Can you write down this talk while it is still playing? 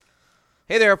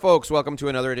Hey there, folks. Welcome to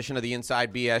another edition of the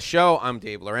Inside BS Show. I'm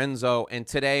Dave Lorenzo, and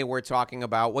today we're talking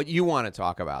about what you want to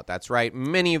talk about. That's right.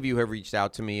 Many of you have reached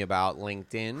out to me about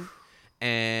LinkedIn,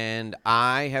 and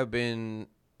I have been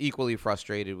equally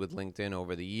frustrated with LinkedIn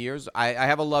over the years. I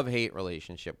have a love-hate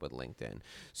relationship with LinkedIn.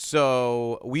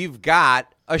 So we've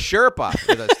got a Sherpa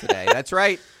with us today. That's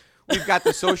right. We've got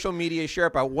the social media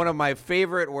Sherpa. One of my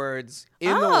favorite words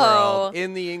in the world,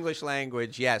 in the English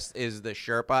language, yes, is the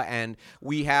Sherpa. And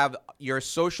we have your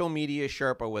social media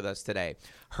Sherpa with us today.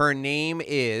 Her name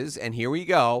is, and here we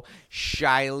go,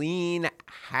 Shaily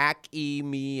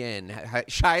Hakimian.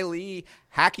 Shaily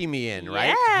Hakimian,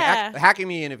 right? Yeah.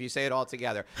 Hakimian, if you say it all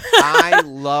together. I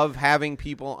love having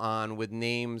people on with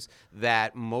names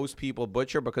that most people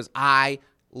butcher because I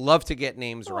love to get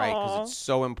names right because it's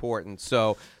so important.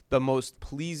 So the most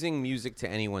pleasing music to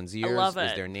anyone's ears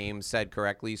is their name said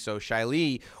correctly. So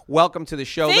Shaily, welcome to the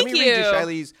show. Thank Let me read you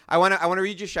Shaily's. I want to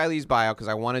read you Shaily's bio because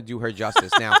I want to do her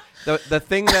justice. Now, the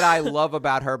thing that I love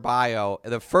about her bio,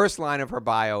 the first line of her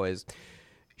bio is,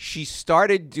 she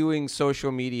started doing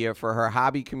social media for her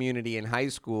hobby community in high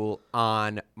school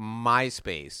on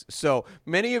MySpace. So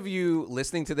many of you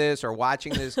listening to this or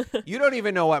watching this, you don't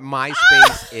even know what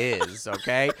MySpace is,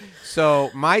 okay?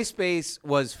 So MySpace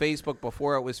was Facebook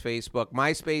before it was Facebook.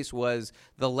 MySpace was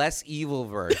the less evil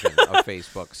version of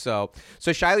Facebook. So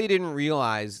Shaily didn't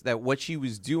realize that what she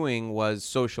was doing was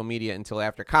social media until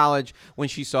after college when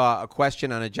she saw a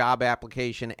question on a job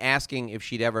application asking if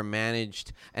she'd ever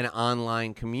managed an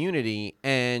online community,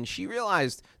 and she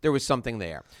realized there was something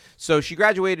there. So she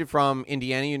graduated from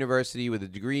Indiana University with a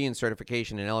degree and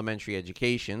certification in elementary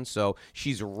education, so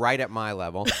she's right at my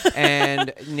level.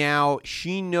 And now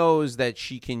she knows that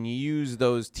she can use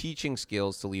those teaching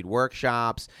skills to lead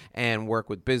workshops and work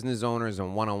with business owners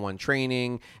on one-on-one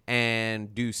training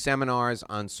and do seminars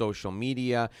on social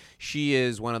media. She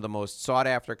is one of the most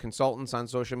sought-after consultants on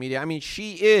social media. I mean,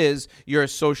 she is your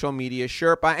social media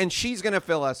Sherpa, and she's going to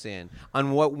fill us in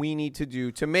on what we need to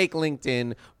do to make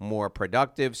LinkedIn more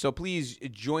productive. So please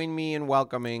join me in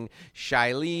welcoming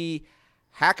Shaily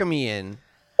Hakimian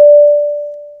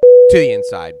to the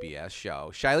Inside BS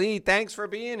Show. Shaily, thanks for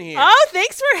being here. Oh,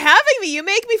 thanks for having me. You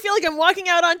make me feel like I'm walking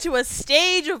out onto a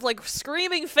stage of like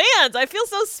screaming fans. I feel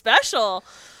so special.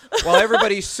 Well,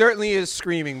 everybody certainly is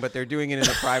screaming, but they're doing it in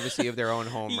the privacy of their own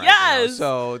home right now.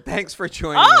 So thanks for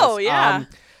joining us. Oh, yeah.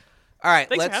 All right,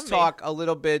 Thanks let's talk a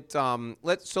little bit.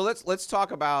 Let's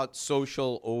talk about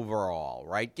social overall,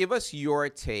 right? Give us your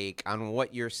take on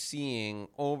what you're seeing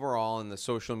overall in the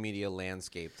social media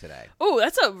landscape today. Oh,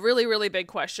 that's a really, really big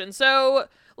question. So,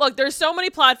 look, there's so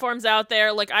many platforms out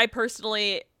there. Like, I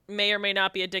personally may or may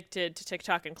not be addicted to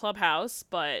TikTok and Clubhouse,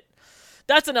 but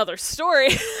that's another story.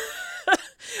 There's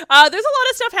a lot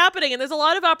of stuff happening, and there's a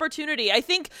lot of opportunity. I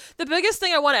think the biggest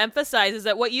thing I want to emphasize is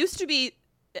that what used to be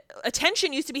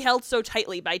attention used to be held so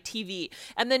tightly by TV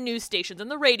and the news stations and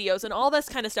the radios and all this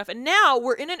kind of stuff. And now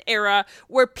we're in an era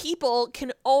where people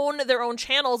can own their own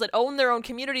channels and own their own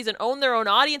communities and own their own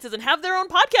audiences and have their own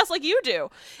podcasts like you do.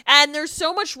 And there's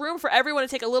so much room for everyone to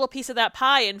take a little piece of that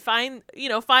pie and find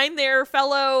their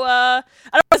fellow, I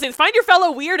don't want to say, find your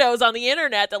fellow weirdos on the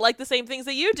internet that like the same things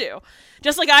that you do,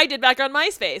 just like I did back on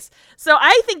MySpace. So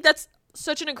I think that's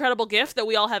such an incredible gift that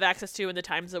we all have access to in the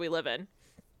times that we live in.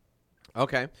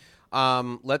 Okay.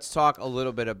 Let's talk a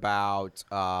little bit about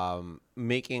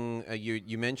making.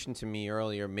 You mentioned to me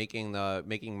earlier making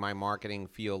my marketing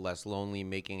feel less lonely,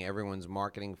 making everyone's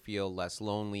marketing feel less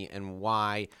lonely, and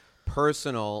why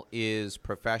personal is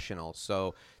professional.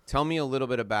 So tell me a little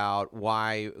bit about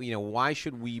why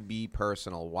should we be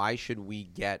personal? Why should we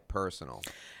get personal?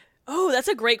 Oh, that's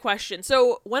a great question.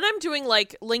 So when I'm doing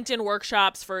like LinkedIn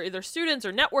workshops for either students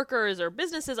or networkers or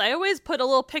businesses, I always put a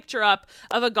little picture up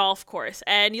of a golf course.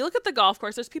 And you look at the golf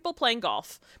course, there's people playing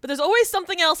golf, but there's always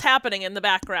something else happening in the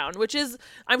background, which is,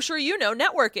 I'm sure you know,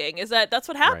 networking. That's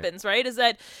what happens, right? Is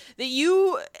that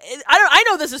I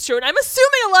know this is true, and I'm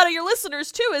assuming a lot of your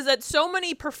listeners too, is that so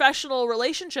many professional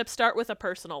relationships start with a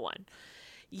personal one.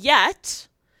 Yet,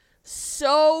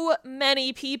 so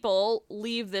many people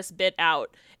leave this bit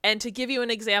out. And to give you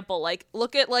an example,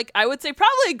 look at, I would say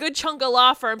probably a good chunk of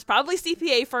law firms, probably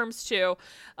CPA firms too,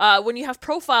 when you have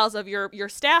profiles of your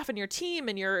staff and your team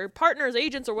and your partners,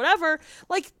 agents, or whatever,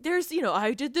 there's,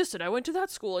 I did this and I went to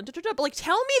that school and but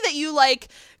tell me that you like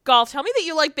golf, tell me that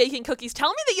you like baking cookies,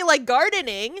 tell me that you like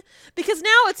gardening, because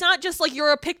now it's not just like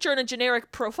you're a picture in a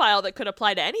generic profile that could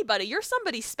apply to anybody. You're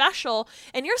somebody special,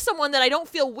 and you're someone that I don't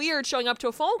feel weird showing up to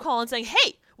a phone call and saying,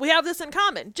 hey, we have this in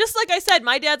common. Just like I said,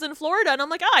 my dad's in Florida, and I'm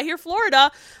like, I hear Florida.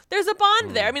 There's a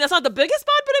bond there. I mean, that's not the biggest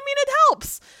bond, but I mean, it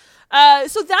helps.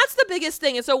 So that's the biggest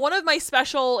thing. And so one of my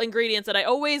special ingredients that I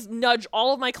always nudge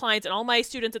all of my clients and all my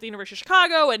students at the University of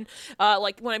Chicago, and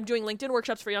like when I'm doing LinkedIn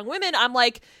workshops for young women, I'm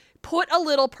like, put a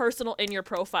little personal in your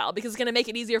profile, because it's going to make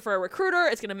it easier for a recruiter.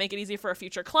 It's going to make it easier for a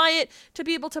future client to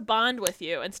be able to bond with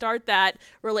you and start that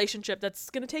relationship that's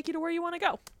going to take you to where you want to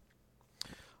go.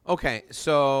 Okay,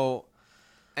 so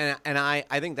and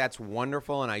I think that's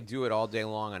wonderful, and I do it all day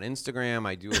long on Instagram.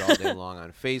 I do it all day long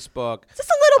on Facebook. Just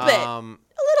a little bit.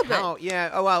 A little bit. Yeah.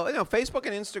 Oh, well, Facebook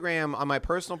and Instagram, on my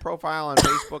personal profile on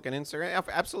Facebook and Instagram,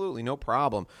 absolutely, no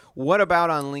problem. What about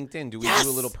on LinkedIn? Do we do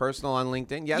a little personal on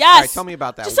LinkedIn? Yes. All right, tell me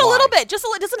about that. Just a little bit. It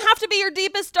doesn't have to be your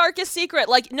deepest, darkest secret.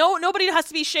 Like, nobody has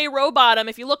to be Shay Rowbottom.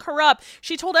 If you look her up,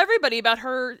 she told everybody about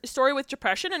her story with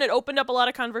depression, and it opened up a lot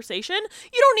of conversation.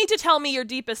 You don't need to tell me your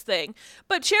deepest thing,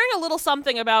 but sharing a little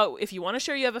something about, if you want to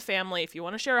share you have a family, if you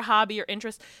want to share a hobby or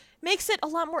interest, makes it a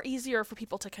lot more easier for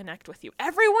people to connect with you.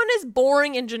 Everyone is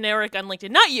boring and generic on LinkedIn.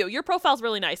 Not you. Your profile's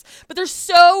really nice. But there's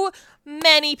so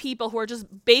many people who are just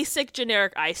basic,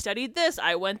 generic. I studied this.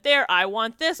 I went there. I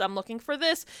want this. I'm looking for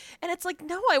this. And it's like,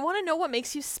 no, I want to know what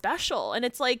makes you special. And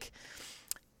it's like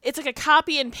a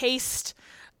copy and paste.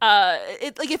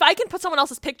 Like if I can put someone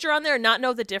else's picture on there and not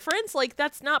know the difference, like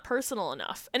that's not personal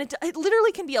enough. And it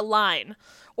literally can be a line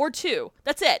or two.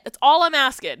 That's it. That's all I'm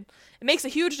asking. It makes a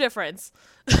huge difference.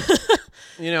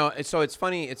 So it's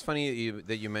funny. It's funny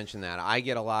that you mentioned that. I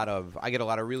get a lot of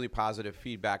really positive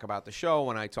feedback about the show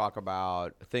when I talk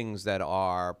about things that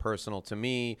are personal to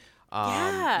me.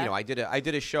 I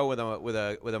did a show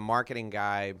with a marketing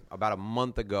guy about a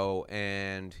month ago,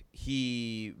 and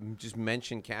he just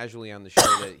mentioned casually on the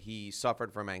show that he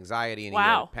suffered from anxiety and he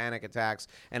had panic attacks.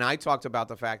 And I talked about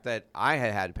the fact that I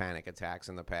had panic attacks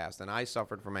in the past, and I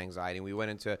suffered from anxiety. We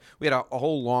had a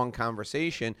whole long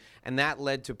conversation, and that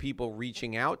led to people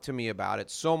reaching out to me about it.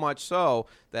 So much so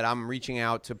that I'm reaching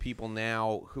out to people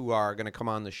now who are going to come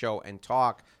on the show and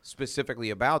talk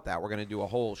specifically about that. We're going to do a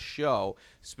whole show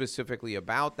specifically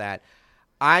about that.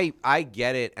 I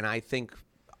get it, and I think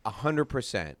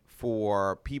 100%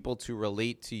 for people to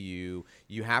relate to you,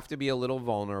 you have to be a little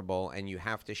vulnerable, and you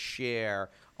have to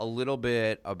share a little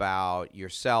bit about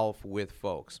yourself with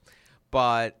folks.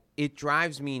 But it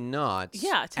drives me nuts,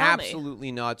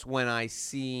 absolutely nuts, when I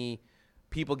see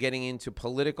people getting into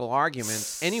political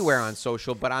arguments anywhere on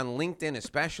social, but on LinkedIn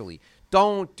especially.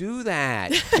 Don't do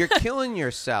that. You're killing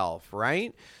yourself,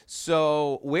 right?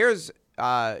 So where's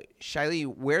Shaily,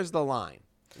 where's the line?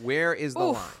 Where is the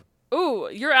line? Ooh,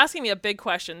 you're asking me a big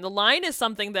question. The line is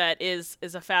something that is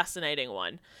a fascinating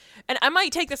one. And I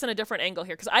might take this in a different angle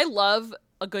here, because I love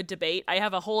a good debate. I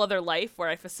have a whole other life where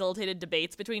I facilitated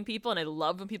debates between people, and I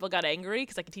love when people got angry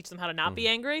because I can teach them how to not be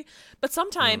angry. But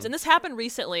sometimes, and this happened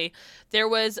recently, there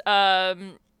was a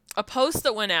post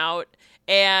that went out,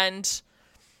 and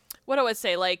what do I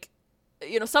say? Like,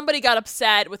 somebody got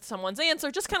upset with someone's answer,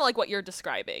 just kind of like what you're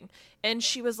describing. And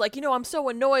she was like, I'm so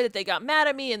annoyed that they got mad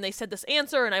at me and they said this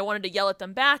answer and I wanted to yell at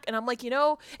them back. And I'm like, and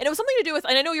it was something to do with,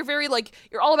 and I know you're very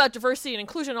you're all about diversity and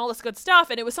inclusion and all this good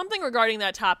stuff. And it was something regarding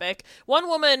that topic. One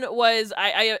woman was,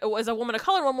 I was a woman of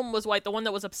color, one woman was white, the one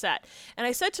that was upset. And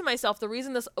I said to myself, the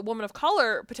reason this woman of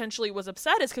color potentially was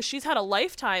upset is because she's had a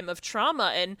lifetime of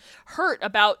trauma and hurt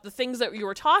about the things that you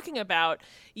were talking about,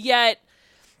 yet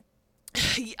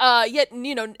at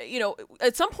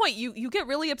some point you get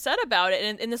really upset about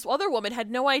it, and this other woman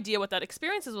had no idea what that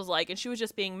experience was like, and she was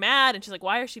just being mad, and she's like,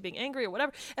 why is she being angry or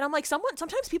whatever? And I'm like,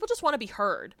 sometimes people just want to be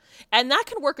heard, and that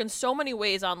can work in so many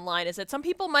ways online. Is that some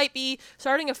people might be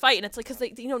starting a fight, and it's like because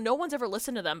they no one's ever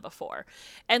listened to them before,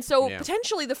 and so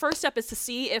potentially the first step is to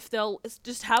see if they'll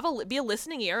just be a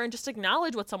listening ear and just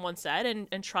acknowledge what someone said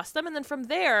and trust them, and then from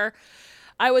there,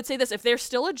 I would say this: if they're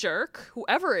still a jerk,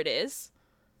 whoever it is,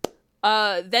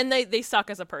 then they suck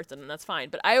as a person, and that's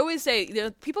fine. But I always say,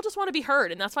 people just want to be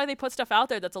heard, and that's why they put stuff out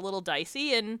there that's a little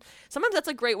dicey, and sometimes that's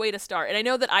a great way to start. And I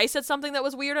know that I said something that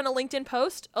was weird on a LinkedIn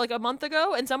post like a month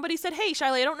ago, and somebody said, hey,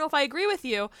 Shaily, I don't know if I agree with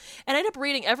you. And I ended up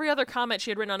reading every other comment she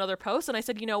had written on other posts, and I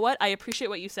said, you know what? I appreciate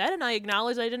what you said, and I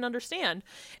acknowledge I didn't understand.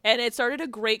 And it started a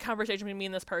great conversation between me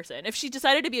and this person. If she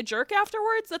decided to be a jerk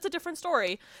afterwards, that's a different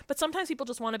story. But sometimes people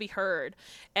just want to be heard,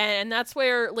 and that's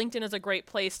where LinkedIn is a great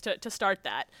place to start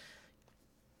that.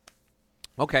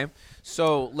 Okay,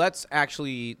 so let's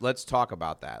talk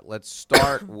about that. Let's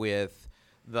start with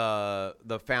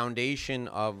the foundation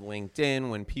of LinkedIn.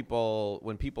 When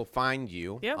people find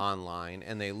you online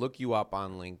and they look you up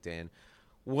on LinkedIn,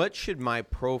 what should my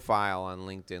profile on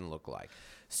LinkedIn look like?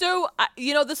 So,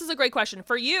 this is a great question.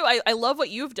 For you, I love what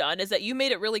you've done is that you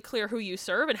made it really clear who you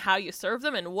serve and how you serve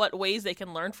them and what ways they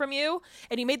can learn from you.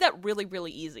 And you made that really,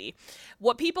 really easy.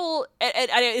 What people,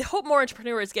 and I hope more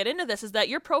entrepreneurs get into this, is that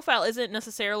your profile isn't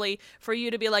necessarily for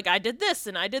you to be like, I did this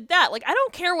and I did that. Like, I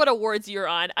don't care what awards you're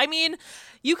on. I mean,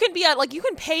 you can be you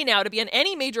can pay now to be on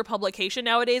any major publication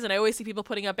nowadays. And I always see people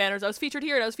putting up banners. I was featured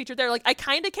here and I was featured there. Like, I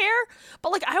kind of care,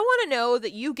 but like, I want to know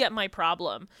that you get my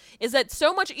problem. Is that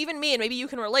so much, even me, and maybe you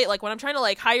can relate, like when I'm trying to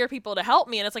like hire people to help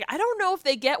me and it's like I don't know if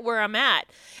they get where I'm at.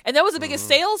 And that was the biggest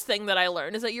sales thing that I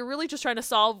learned, is that you're really just trying to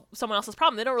solve someone else's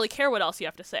problem. They don't really care what else you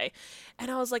have to say.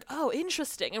 And I was like, oh,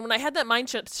 interesting. And when I had that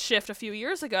mindset shift a few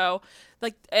years ago,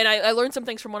 and I learned some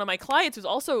things from one of my clients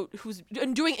who's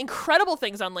doing incredible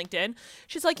things on LinkedIn.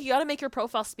 She's like, you got to make your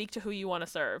profile speak to who you want to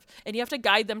serve, and you have to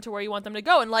guide them to where you want them to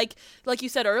go. And like you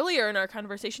said earlier in our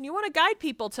conversation, you want to guide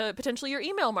people to potentially your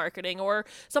email marketing or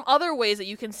some other ways that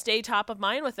you can stay top of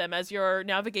mind with them as you're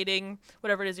navigating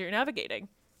whatever it is you're navigating.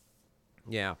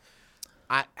 Yeah.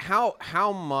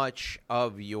 How much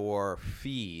of your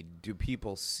feed do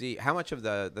people see? How much of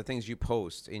the things you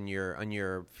post on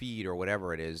your feed or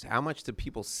whatever it is, how much do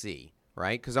people see,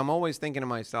 right? Because I'm always thinking to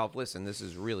myself, listen, this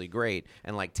is really great,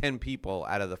 and like 10 people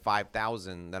out of the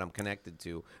 5,000 that I'm connected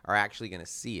to are actually going to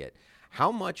see it.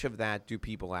 How much of that do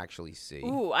people actually see?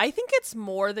 Ooh, I think it's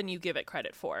more than you give it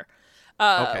credit for.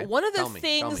 Okay. One of the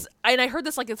things, and I heard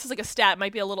this, like, this is like a stat, it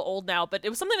might be a little old now, but it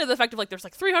was something to the effect of like, there's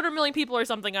like 300 million people or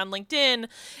something on LinkedIn.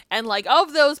 And like,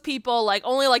 of those people, like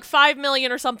only like 5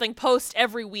 million or something post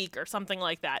every week or something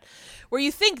like that, where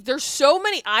you think there's so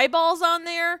many eyeballs on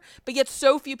there, but yet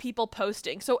so few people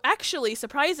posting. So actually,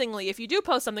 surprisingly, if you do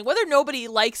post something, whether nobody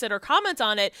likes it or comments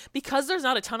on it, because there's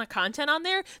not a ton of content on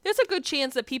there, there's a good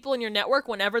chance that people in your network,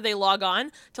 whenever they log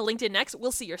on to LinkedIn Next,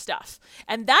 will see your stuff.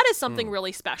 And that is something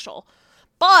really special.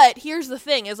 But here's the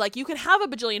thing, is like, you can have a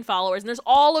bajillion followers and there's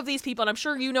all of these people, and I'm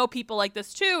sure you know people like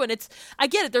this too. And I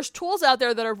get it. There's tools out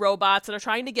there that are robots that are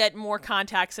trying to get more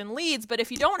contacts and leads. But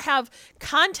if you don't have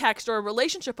context or a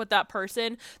relationship with that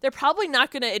person, they're probably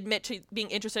not going to admit to being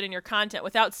interested in your content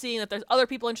without seeing that there's other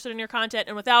people interested in your content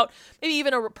and without maybe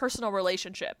even a personal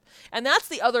relationship. And that's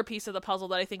the other piece of the puzzle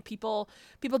that I think people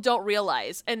don't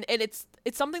realize. And it's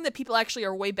something that people actually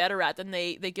are way better at than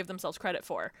they give themselves credit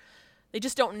for. They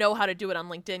just don't know how to do it on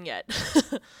LinkedIn yet.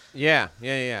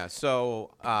 Yeah.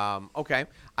 So, okay.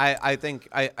 I think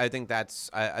that's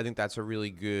a really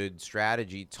good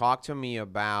strategy. Talk to me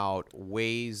about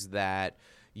ways that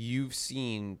you've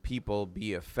seen people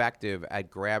be effective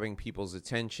at grabbing people's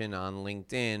attention on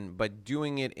LinkedIn, but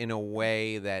doing it in a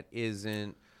way that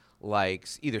isn't like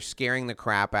either scaring the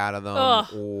crap out of them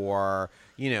or,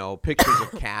 pictures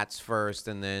of cats first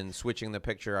and then switching the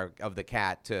picture of the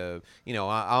cat to,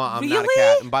 I'm Really? not a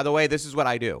cat. And by the way, this is what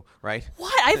I do, right?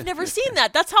 What? I've never seen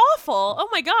that. That's awful. Oh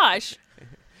my gosh.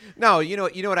 No, you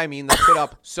know what I mean. They put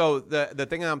up. So the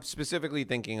thing I'm specifically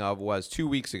thinking of was 2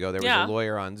 weeks ago. There was a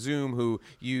lawyer on Zoom who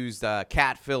used a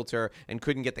cat filter and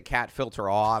couldn't get the cat filter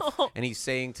off. And he's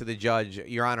saying to the judge,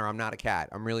 "Your Honor, I'm not a cat.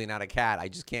 I'm really not a cat. I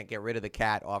just can't get rid of the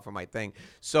cat off of my thing."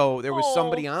 So there was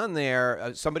somebody on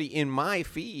there, somebody in my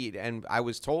feed, and I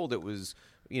was told it was,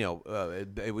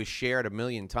 it was shared 1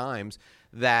 million times,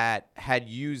 that had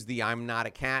used the "I'm not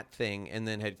a cat" thing and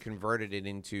then had converted it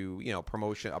into a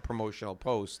promotional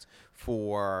post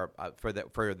for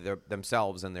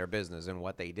themselves and their business and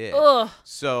what they did. Ugh.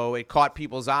 So it caught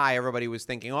people's eye. Everybody was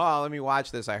thinking, "Oh, let me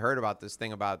watch this. I heard about this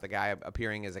thing about the guy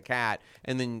appearing as a cat."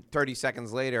 And then 30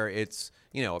 seconds later, it's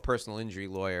a personal injury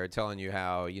lawyer telling you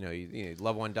how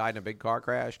loved one died in a big car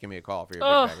crash. Give me a call for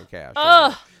your big bag of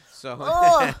cash. So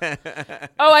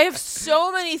I have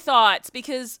so many thoughts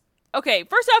because, okay,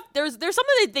 first off, there's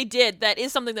something that they did that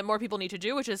is something that more people need to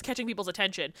do, which is catching people's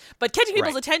attention. But catching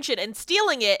people's attention and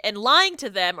stealing it and lying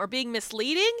to them or being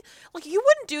misleading, like, you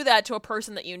wouldn't do that to a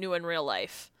person that you knew in real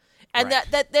life. And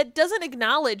that doesn't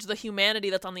acknowledge the humanity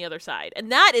that's on the other side.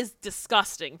 And that is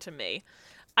disgusting to me.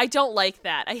 I don't like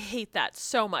that. I hate that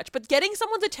so much. But getting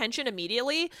someone's attention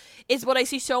immediately is what I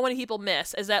see so many people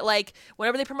miss, is that, like,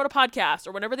 whenever they promote a podcast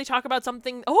or whenever they talk about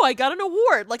something, "Oh, I got an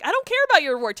award." Like, I don't care about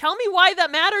your award. Tell me why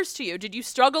that matters to you. Did you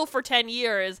struggle for 10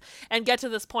 years and get to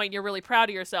this point you're really proud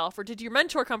of yourself? Or did your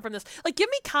mentor come from this? Like, give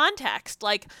me context.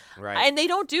 Like, and they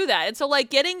don't do that. And so,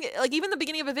 like, even the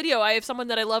beginning of a video, I have someone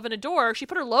that I love and adore. She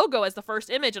put her logo as the first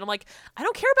image. And I'm like, I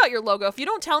don't care about your logo. If you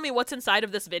don't tell me what's inside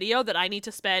of this video that I need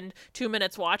to spend 2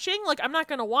 minutes watching, like, I'm not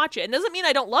going to watch it. And it doesn't mean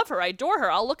I don't love her. I adore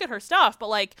her. I'll look at her stuff, but,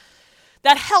 like,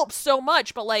 that helps so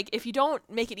much. But, like, if you don't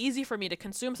make it easy for me to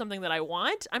consume something that I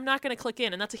want, I'm not going to click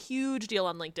in. And that's a huge deal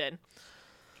on LinkedIn.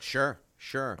 Sure.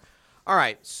 All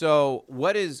right. So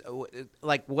what is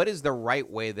the right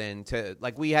way then to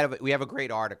we have a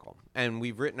great article, and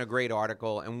we've written a great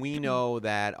article, and we know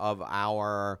that of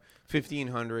our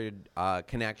 1,500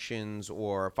 connections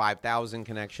or 5,000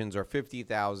 connections or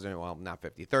 50,000, well, not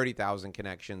 50, 30,000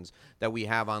 connections that we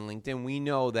have on LinkedIn, we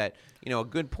know that, a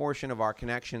good portion of our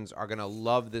connections are going to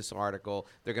love this article.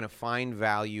 They're going to find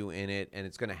value in it, and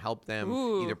it's going to help them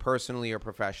either personally or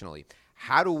professionally.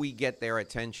 How do we get their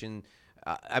attention?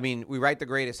 We write the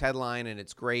greatest headline, and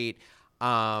it's great.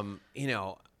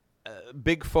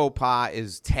 Big faux pas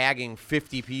is tagging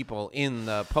 50 people in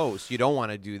the post. You don't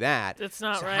want to do that. That's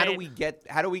not so right. How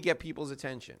do we get people's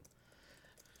attention?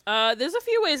 There's a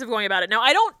few ways of going about it. Now,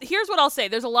 here's what I'll say.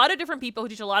 There's a lot of different people who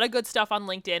teach a lot of good stuff on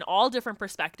LinkedIn, all different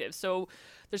perspectives. So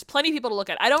there's plenty of people to look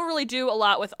at. I don't really do a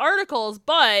lot with articles,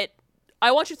 but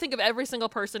I want you to think of every single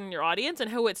person in your audience and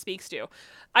who it speaks to.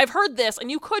 I've heard this, and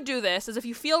you could do this, is if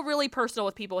you feel really personal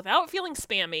with people without feeling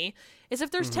spammy, is if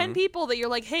there's 10 people that you're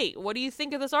like, hey, what do you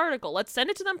think of this article? Let's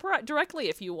send it to them directly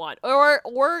if you want.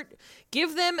 Or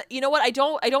give them, you know what, I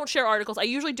don't share articles. I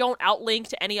usually don't outlink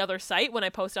to any other site when I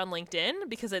post on LinkedIn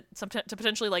because it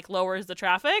potentially lowers the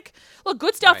traffic. Look,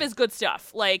 good stuff is good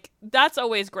stuff. That's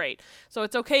always great. So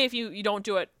it's okay if you don't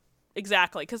do it.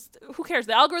 Exactly, because who cares?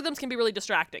 The algorithms can be really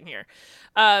distracting here.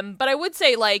 But I would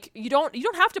say, you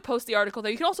don't have to post the article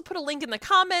there. You can also put a link in the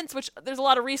comments, which there's a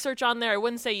lot of research on there. I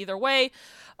wouldn't say either way.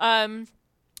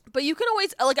 But you can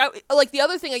always, the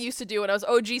other thing I used to do when I was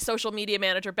OG social media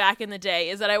manager back in the day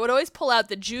is that I would always pull out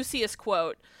the juiciest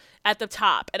quote at the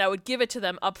top, and I would give it to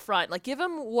them up front. Give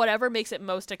them whatever makes it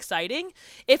most exciting.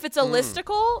 If it's a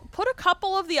listicle, put a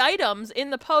couple of the items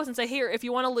in the post and say, here, if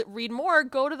you want to read more,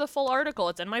 go to the full article.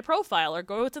 It's in my profile, or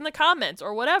it's in the comments,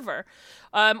 or whatever.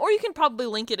 Or you can probably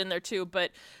link it in there too,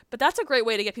 but that's a great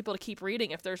way to get people to keep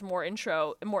reading if there's more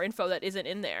info that isn't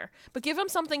in there. But give them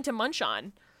something to munch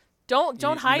on. Don't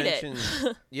hide it.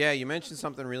 Yeah, you mentioned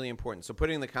something really important. So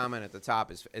putting the comment at the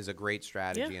top is a great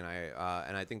strategy, and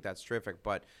I think that's terrific.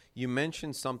 But you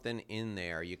mentioned something in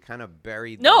there. You kind of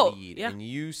buried the lead, and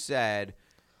you said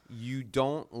you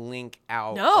don't link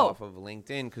out off of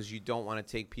LinkedIn because you don't want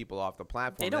to take people off the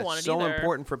platform. They don't want it so either.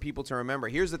 Important for people to remember.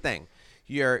 Here's the thing: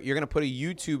 you're going to put a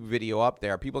YouTube video up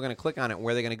there. People are going to click on it.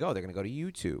 Where are they going to go? They're going to go to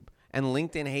YouTube, and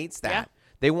LinkedIn hates that. Yeah.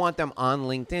 They want them on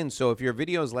LinkedIn. So if your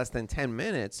video is less than 10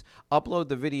 minutes, upload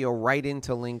the video right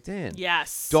into LinkedIn.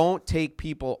 Yes. Don't take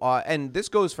people off. And this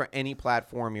goes for any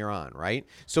platform you're on, right?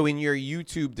 So in your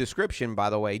YouTube description,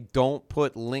 by the way, don't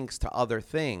put links to other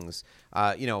things.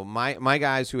 My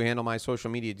guys who handle my social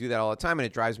media do that all the time, and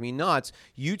it drives me nuts.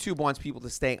 YouTube wants people to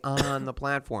stay on the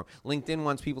platform. LinkedIn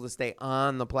wants people to stay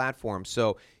on the platform.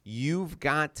 So you've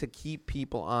got to keep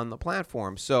people on the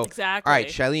platform. So exactly. All right,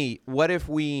 Shaily, what if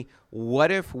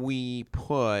we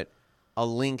put a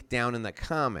link down in the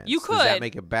comments? You could. Does that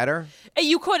make it better?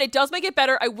 You could. It does make it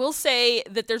better. I will say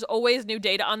that there's always new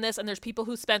data on this, and there's people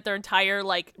who spent their entire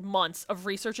months of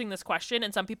researching this question,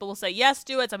 and some people will say yes,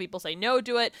 do it. Some people say no,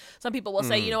 do it. Some people will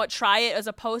say, you know what, try it as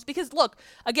a post. Because look,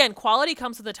 again, quality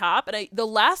comes to the top, and the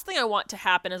last thing I want to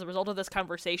happen as a result of this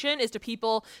conversation is to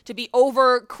people to be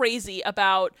over crazy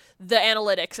about the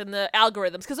analytics and the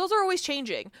algorithms, because those are always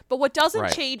changing. But what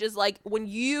doesn't change is when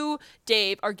you,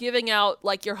 Dave, are giving out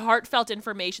your heartfelt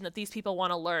information that these people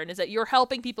want to learn, is that you're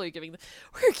helping people, we're giving them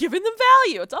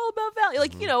value. It's all about value.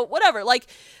 Whatever.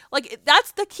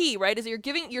 That's the key, right? Is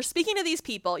that you're speaking to these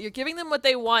people, you're giving them what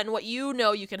they want and what you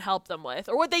can help them with,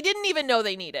 or what they didn't even know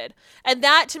they needed. And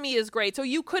that to me is great. So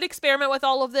you could experiment with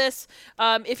all of this.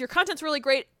 If your content's really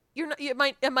great,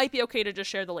 it might be okay to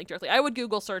just share the link directly. I would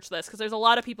Google search this because there's a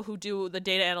lot of people who do the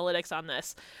data analytics on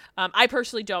this. I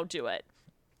personally don't do it.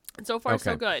 And so far,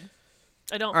 so good.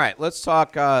 I don't. All right, let's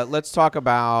talk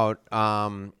about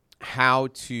how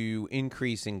to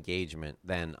increase engagement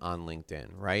then on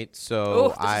LinkedIn, right? So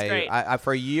this is great. I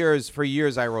for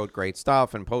years I wrote great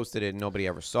stuff and posted it, and nobody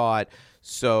ever saw it.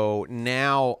 So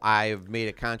now I've made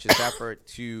a conscious effort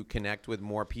to connect with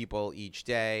more people each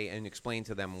day and explain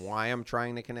to them why I'm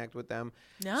trying to connect with them.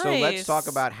 Nice. So let's talk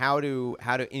about how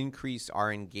to increase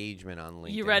our engagement on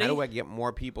LinkedIn. You ready? How do I get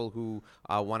more people who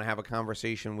want to have a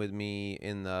conversation with me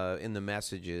in the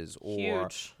messages, or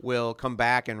will come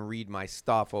back and read my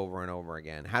stuff over and over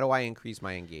again? How do I increase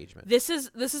my engagement? This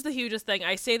is the hugest thing.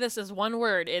 I say this as one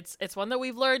word. It's one that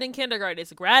we've learned in kindergarten.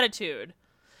 It's gratitude.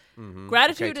 Mm-hmm.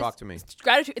 Gratitude. Okay, talk to me.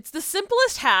 Gratitude. It's the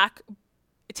simplest hack.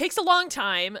 It takes a long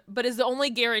time, but is the only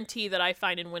guarantee that I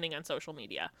find in winning on social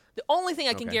media. The only thing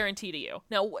I can guarantee to you.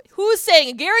 Now, who's saying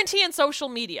a guarantee in social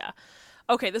media?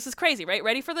 Okay, this is crazy, right?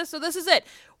 Ready for this? So this is it.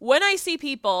 When I see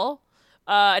people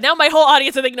Now my whole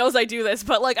audience, I think, knows I do this,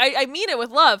 but like I mean it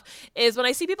with love, is when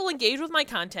I see people engage with my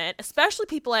content, especially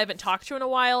people I haven't talked to in a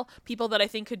while, people that I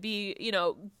think could be,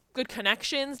 good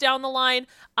connections down the line,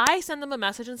 I send them a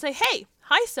message and say, hey,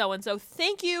 hi, so-and-so,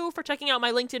 thank you for checking out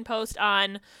my LinkedIn post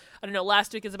on, I don't know,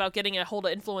 last week is about getting a hold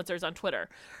of influencers on Twitter.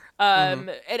 And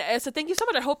I said, thank you so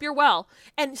much. I hope you're well.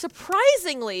 And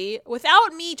surprisingly,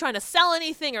 without me trying to sell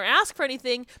anything or ask for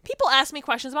anything, people ask me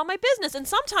questions about my business. And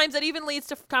sometimes that even leads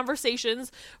to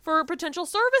conversations for potential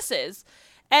services.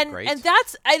 And that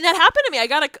happened to me.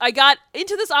 I got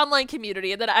into this online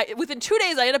community, and then within 2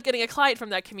 days I ended up getting a client from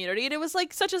that community, and it was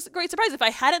like such a great surprise. If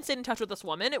I hadn't stayed in touch with this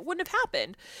woman, it wouldn't have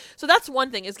happened. So that's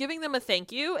one thing, is giving them a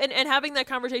thank you and having that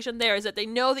conversation there, is that they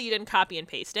know that you didn't copy and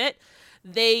paste it.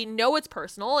 They know it's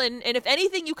personal, and if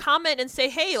anything, you comment and say,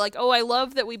 hey, like, oh, I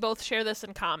love that we both share this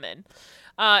in common.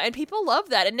 And people love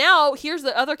that. And now here's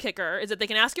the other kicker, is that they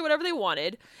can ask you whatever they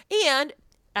wanted, and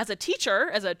as a teacher,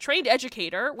 as a trained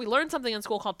educator, we learned something in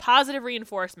school called positive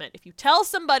reinforcement. If you tell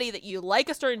somebody that you like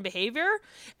a certain behavior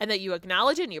and that you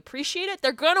acknowledge it and you appreciate it,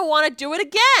 they're going to want to do it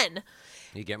again.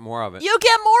 You get more of it. You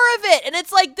get more of it. And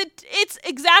it's like, it's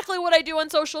exactly what I do on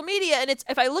social media. And it's,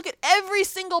 if I look at every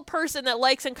single person that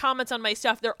likes and comments on my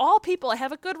stuff, they're all people I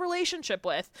have a good relationship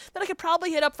with that I could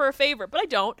probably hit up for a favor, but I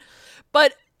don't.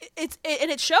 But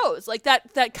it shows, like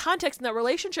that context and that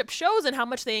relationship shows in how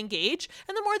much they engage,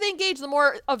 and the more they engage, the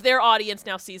more of their audience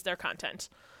now sees their content.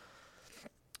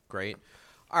 Great.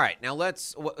 All right, now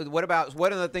what about,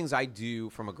 what are the things I do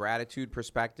from a gratitude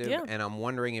perspective? Yeah. And I'm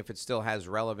wondering if it still has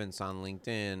relevance on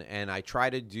LinkedIn. And I try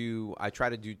to do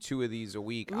 2 of these a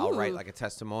week. Ooh. I'll write like a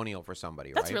testimonial for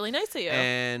somebody. That's right? really nice of you.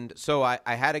 And so I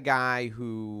had a guy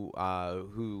who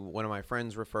one of my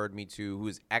friends referred me to, who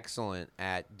is excellent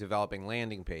at developing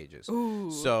landing pages.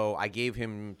 Ooh. So I gave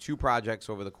him 2 projects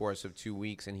over the course of 2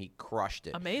 weeks, and he crushed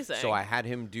it. Amazing. So I had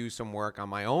him do some work on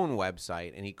my own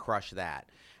website, and he crushed that.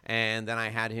 And then I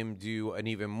had him do an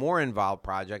even more involved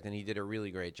project, and he did a really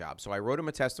great job. So I wrote him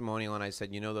a testimonial, and I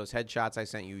said, those headshots I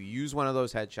sent you, use one of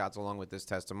those headshots along with this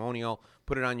testimonial,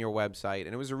 put it on your website.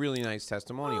 And it was a really nice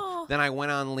testimonial. Oh. Then I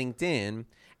went on LinkedIn,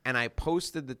 and I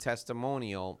posted the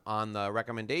testimonial on the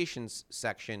recommendations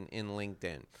section in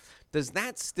LinkedIn. Does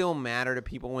that still matter to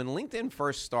people? When LinkedIn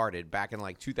first started back in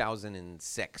like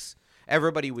 2006,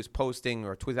 everybody was posting,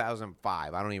 or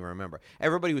 2005, I don't even remember.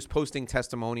 Everybody was posting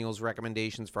testimonials,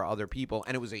 recommendations for other people,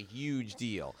 and it was a huge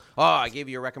deal. Oh, I gave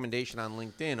you a recommendation on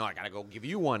LinkedIn. Oh, I got to go give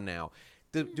you one now.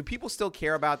 Do people still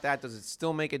care about that? Does it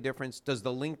still make a difference? Does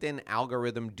the LinkedIn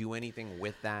algorithm do anything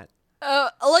with that?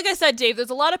 Like I said, Dave, there's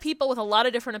a lot of people with a lot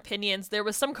of different opinions. There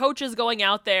was some coaches going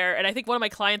out there, and I think one of my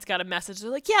clients got a message.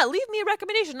 They're like, yeah, leave me a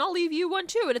recommendation, and I'll leave you one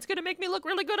too, and it's going to make me look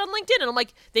really good on LinkedIn. And I'm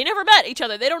like, they never met each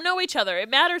other. They don't know each other. It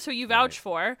matters who you vouch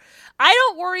for. I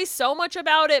don't worry so much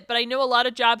about it, but I know a lot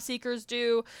of job seekers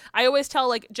do. I always tell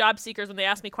like job seekers when they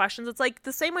ask me questions, it's like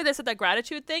the same way they said that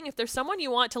gratitude thing. If there's someone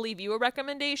you want to leave you a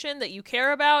recommendation that you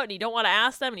care about and you don't want to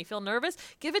ask them and you feel nervous,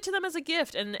 give it to them as a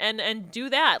gift and do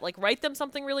that. Like write them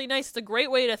something really nice. It's a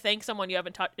great way to thank someone you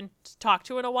haven't talked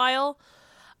to in a while.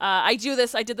 I did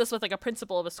this with like a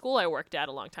principal of a school I worked at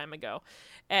a long time ago,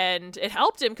 and it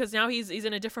helped him because now he's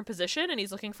in a different position and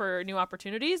he's looking for new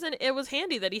opportunities, and it was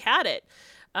handy that he had it.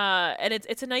 And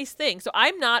it's a nice thing. So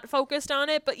I'm not focused on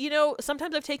it, but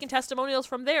sometimes I've taken testimonials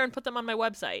from there and put them on my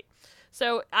website.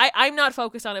 So I'm not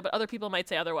focused on it, but other people might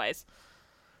say otherwise.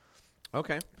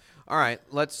 Okay. All right.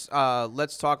 Let's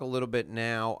talk a little bit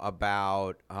now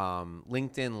about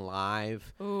LinkedIn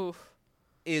Live. Oof.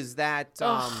 Is that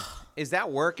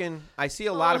working? I see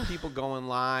a lot of people going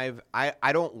live.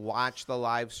 I don't watch the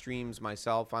live streams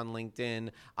myself on LinkedIn.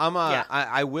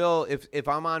 I will if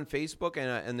I'm on Facebook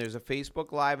and there's a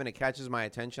Facebook Live and it catches my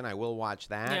attention, I will watch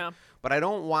that. Yeah. But I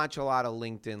don't watch a lot of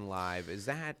LinkedIn Live. Is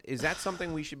that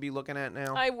something we should be looking at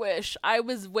now? I wish. I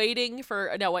was waiting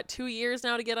for 2 years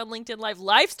now to get on LinkedIn Live.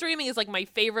 Live streaming is like my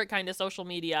favorite kind of social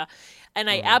media,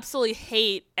 and I absolutely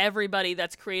hate everybody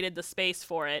that's created the space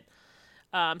for it.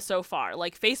 So far,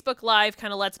 like Facebook Live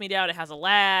kind of lets me down. It has a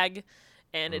lag,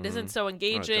 and it isn't so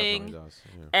engaging. It does.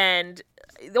 Yeah. And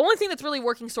the only thing that's really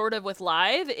working sort of with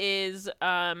Live is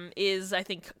I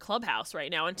think Clubhouse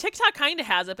right now, and TikTok kind of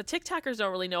has it, but TikTokers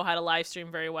don't really know how to live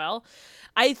stream very well.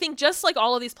 I think just like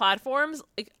all of these platforms,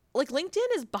 like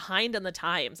LinkedIn is behind on the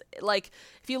times. Like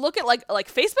if you look at like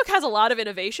Facebook has a lot of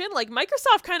innovation. Like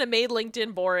Microsoft kind of made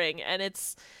LinkedIn boring, and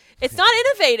it's It's not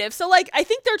innovative. So, like, I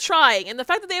think they're trying. And the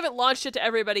fact that they haven't launched it to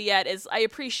everybody yet is, I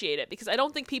appreciate it, because I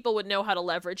don't think people would know how to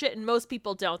leverage it. And most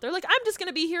people don't. They're like, I'm just going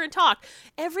to be here and talk.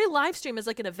 Every live stream is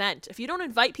like an event. If you don't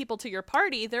invite people to your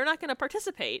party, they're not going to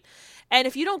participate. And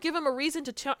if you don't give them a reason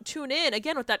to tune in,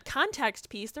 again, with that context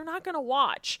piece, they're not going to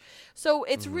watch. So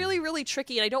it's really, really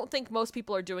tricky. And I don't think most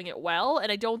people are doing it well.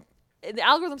 And the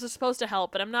algorithms are supposed to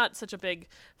help, but I'm not such a big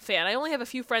fan. I only have a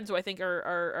few friends who I think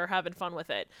are having fun with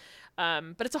it.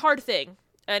 But it's a hard thing.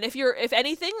 And if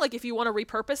anything, like if you want to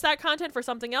repurpose that content for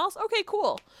something else, okay,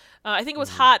 cool. I think it was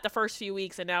hot the first few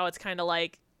weeks, and now it's kind of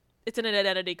like it's in an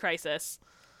identity crisis.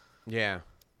 Yeah.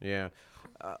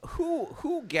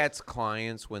 Who gets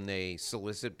clients when they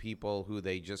solicit people who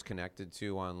they just connected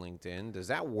to on LinkedIn? Does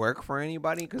that work for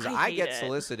anybody? Because I get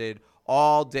solicited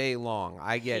all day long.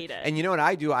 Hate it. And you know what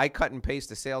I do? I cut and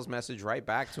paste a sales message right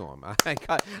back to them.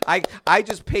 I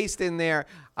just paste in there.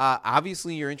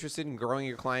 Obviously, you're interested in growing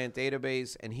your client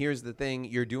database, and here's the thing: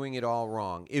 you're doing it all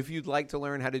wrong. If you'd like to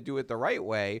learn how to do it the right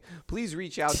way, please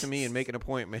reach out to me and make an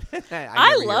appointment.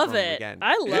 I love it.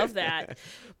 I love that.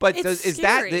 But is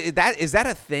that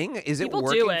a thing? Is People it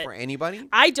working do it. for anybody?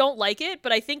 I don't like it,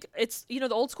 but I think it's, the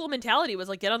old school mentality was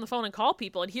like, get on the phone and call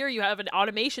people, and here you have an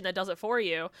automation that does it for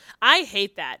you. I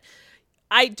hate that.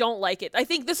 I don't like it. I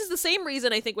think this is the same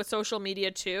reason I think with social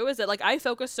media too, is that like I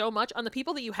focus so much on the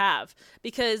people that you have,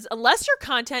 because unless your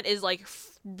content is like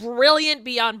brilliant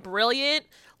beyond brilliant,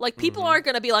 like people aren't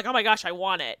going to be like, oh my gosh, I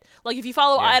want it. Like if you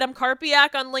follow Adam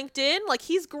Karpiak on LinkedIn, like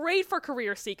he's great for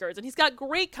career seekers and he's got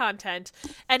great content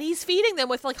and he's feeding them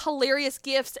with like hilarious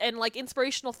gifts and like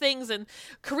inspirational things and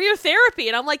career therapy.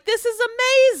 And I'm like, this is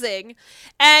amazing.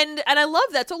 And I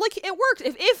love that. So like it worked.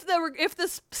 If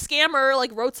the scammer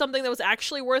like wrote something that was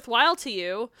actually worthwhile to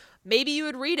you, maybe you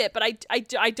would read it, but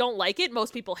I don't like it.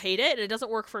 Most people hate it and it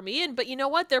doesn't work for me. But you know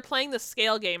what? They're playing the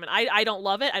scale game and I don't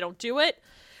love it. I don't do it.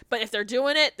 But if they're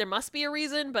doing it, there must be a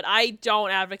reason, but I don't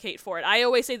advocate for it. I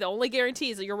always say the only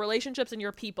guarantees are your relationships and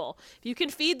your people. If you can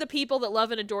feed the people that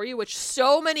love and adore you, which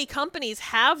so many companies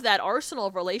have that arsenal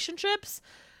of relationships,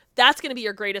 that's going to be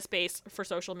your greatest base for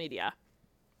social media.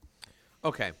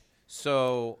 Okay.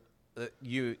 So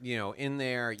you in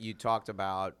there you talked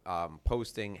about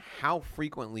posting. How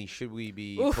frequently should we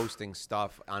be posting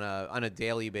stuff on a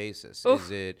daily basis?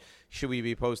 Should we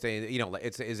be posting,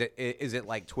 is it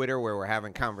like Twitter where we're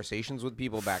having conversations with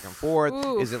people back and forth?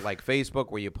 Is it like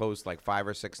Facebook where you post like 5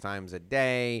 or 6 times a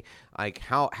day? Like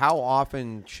how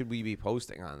often should we be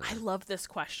posting on that? I love this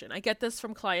question. I get this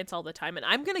from clients all the time, and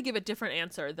I'm going to give a different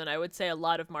answer than I would say a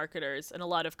lot of marketers and a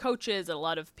lot of coaches and a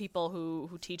lot of people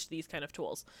who teach these kind of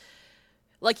tools.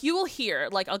 Like you will hear,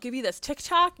 like I'll give you this,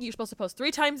 TikTok, you're supposed to post 3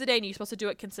 times a day and you're supposed to do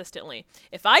it consistently.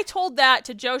 If I told that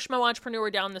to Joe Schmo entrepreneur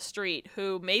down the street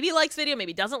who maybe likes video,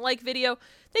 maybe doesn't like video,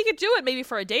 they could do it maybe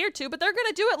for a day or 2, but they're going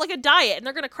to do it like a diet and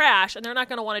they're going to crash and they're not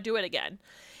going to want to do it again.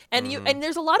 And and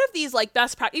there's a lot of these like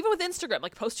best practice, even with Instagram,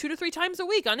 like post 2 to 3 times a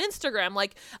week on Instagram.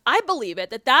 Like I believe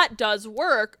that does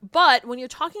work. But when you're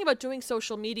talking about doing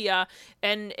social media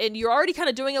and you're already kind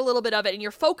of doing a little bit of it and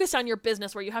you're focused on your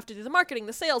business where you have to do the marketing,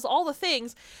 the sales, all the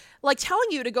things, like telling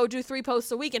you to go do 3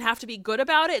 posts a week and have to be good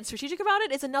about it and strategic about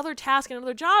it is another task and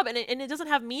another job. And it doesn't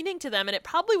have meaning to them and it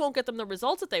probably won't get them the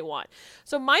results that they want.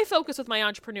 So my focus with my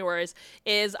entrepreneurs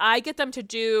is I get them to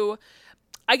do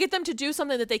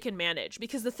something that they can manage,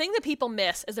 because the thing that people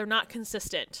miss is they're not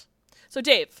consistent. So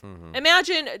Dave,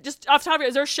 imagine just off the top of your,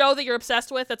 is there a show that you're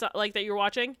obsessed with that's like that you're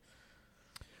watching?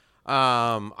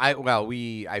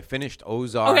 I finished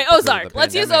Ozark. Okay, Ozark.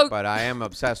 Let's use Ozark. But I am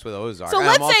obsessed with Ozark. So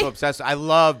I'm also obsessed. I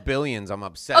love Billions. I'm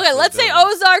obsessed. Okay, with let's say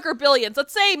Billions. Ozark or Billions.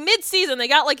 Let's say mid-season. They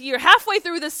got like you're halfway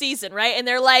through the season, right? And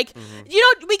they're like,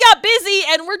 we got busy,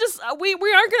 and we're just we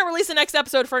aren't going to release the next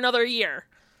episode for another year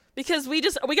because we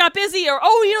got busy, or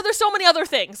there's so many other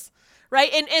things.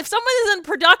 Right? And if someone is in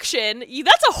production,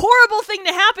 that's a horrible thing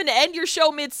to happen to end your show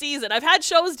mid-season. I've had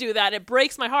shows do that. It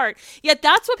breaks my heart. Yet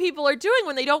that's what people are doing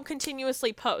when they don't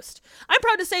continuously post. I'm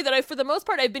proud to say that for the most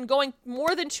part, I've been going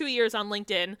more than 2 years on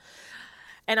LinkedIn.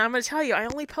 And I'm going to tell you, I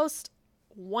only post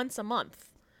once a month.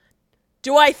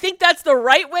 Do I think that's the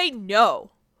right way?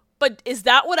 No. But is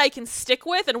that what I can stick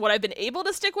with and what I've been able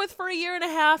to stick with for a year and a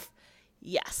half?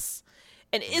 Yes.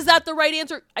 And is that the right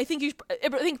answer? I think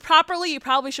properly, you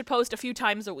probably should post a few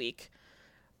times a week.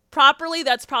 properly,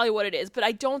 that's probably what it is. But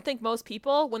I don't think most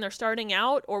people, when they're starting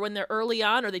out or when they're early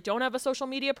on or they don't have a social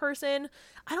media person,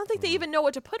 I don't think they even know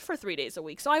what to put for 3 days a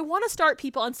week. So I want to start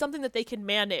people on something that they can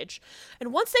manage.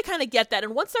 And once they kind of get that,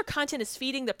 and once their content is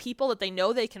feeding the people that they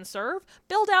know they can serve,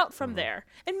 build out from there.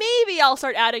 And maybe I'll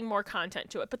start adding more content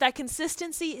to it. But that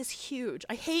consistency is huge.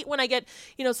 I hate when I get,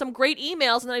 some great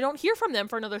emails and I don't hear from them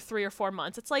for another 3 or 4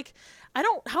 months. It's like, how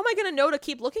am I going to know to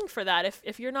keep looking for that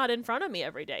if you're not in front of me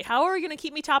every day? How are you going to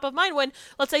keep me top of mind when,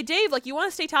 let's say, Dave, like, you want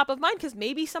to stay top of mind because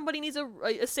maybe somebody needs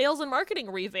a sales and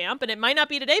marketing revamp, and it might not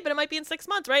be today, but it might be in 6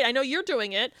 months, right? I know you're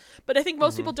doing it, but I think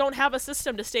most people don't have a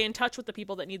system to stay in touch with the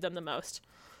people that need them the most.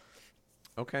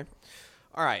 Okay.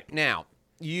 All right. Now,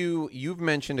 you've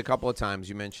mentioned a couple of times,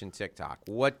 you mentioned TikTok.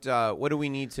 What do we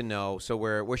need to know? So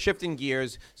we're shifting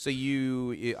gears. So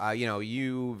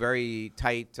you very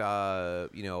tight,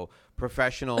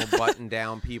 professional button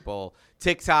down people.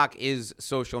 TikTok is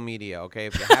social media. Okay.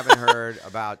 If you haven't heard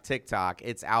about TikTok,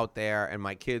 it's out there and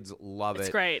my kids love it. It's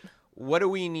great. What do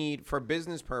we need for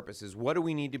business purposes? What do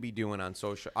we need to be doing on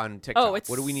TikTok?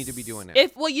 What do we need to be doing there?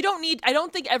 I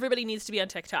don't think everybody needs to be on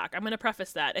TikTok. I'm going to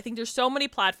preface that. I think there's so many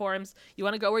platforms. You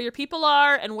want to go where your people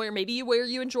are and where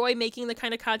you enjoy making the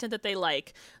kind of content that they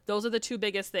like. Those are the two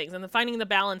biggest things. And finding the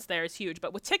balance there is huge.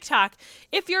 But with TikTok,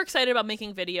 if you're excited about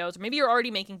making videos, or maybe you're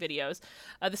already making videos,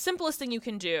 the simplest thing you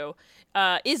can do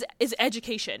is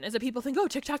education. Is that people think, oh,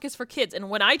 TikTok is for kids. And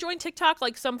when I joined TikTok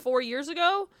like some 4 years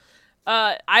ago,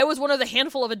 I was one of the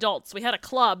handful of adults. We had a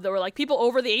club that were like people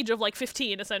over the age of like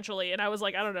 15 essentially. And I was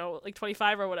like, I don't know, like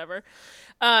 25 or whatever.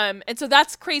 And so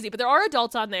that's crazy, but there are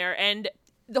adults on there, and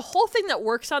the whole thing that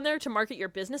works on there to market your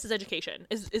business is education,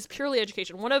 is purely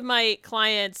education. One of my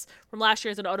clients from last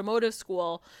year is an automotive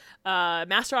school,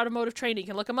 master automotive training. You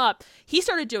can look him up. He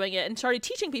started doing it and started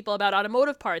teaching people about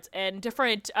automotive parts and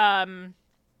different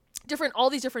all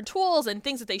these different tools and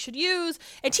things that they should use,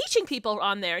 and teaching people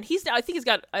on there. And I think he's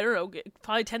got, I don't know,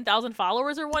 probably 10,000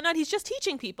 followers or whatnot. He's just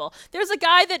teaching people. There's a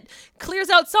guy that clears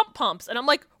out sump pumps, and I'm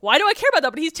like, why do I care about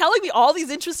that? But he's telling me all these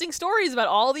interesting stories about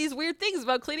all these weird things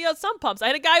about cleaning out sump pumps. I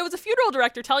had a guy who was a funeral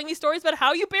director telling me stories about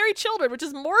how you bury children, which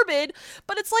is morbid,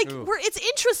 but it's like, it's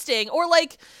interesting. Or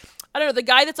like, I don't know, the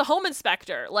guy that's a home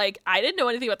inspector. Like, I didn't know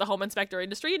anything about the home inspector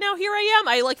industry. Now here I am.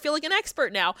 I feel like an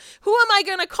expert now. Who am I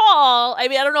going to call? I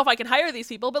mean, I don't know if I can hire these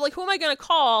people, but who am I going to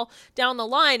call down the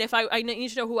line if I need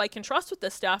to know who I can trust with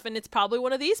this stuff? And it's probably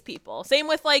one of these people. Same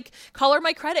with Color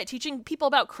My Credit, teaching people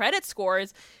about credit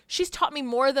scores. She's taught me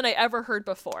more than I ever heard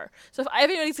before. So if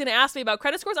anybody's going to ask me about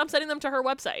credit scores, I'm sending them to her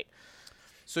website.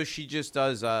 So she just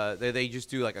does, they just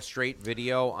do like a straight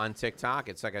video on TikTok.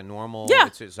 It's like a normal,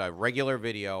 it's a regular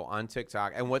video on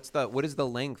TikTok. And what is the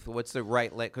length? What's the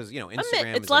right length? Because,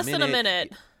 Instagram it's less than a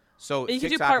minute. So you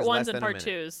can do part ones and part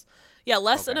twos. Yeah,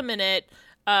 less than a minute.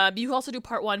 You can also do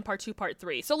part 1, part 2, part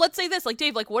 3. So let's say this,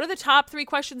 Dave, what are the top 3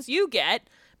 questions you get?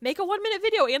 Make a 1-minute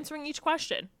video answering each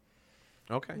question.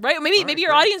 Okay. Right? Maybe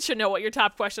your audience should know what your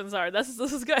top questions are. This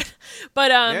is good. But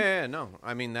no.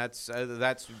 I mean, that's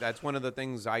one of the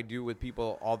things I do with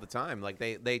people all the time. Like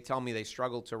they tell me they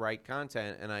struggle to write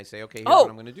content, and I say, okay, here's what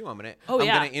I'm going to do. I'm going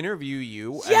to interview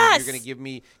you, and you're going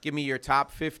to give me your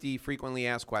top 50 frequently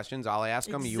asked questions. I'll ask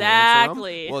them, you answer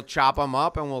them. We'll chop them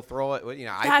up, and we'll throw it.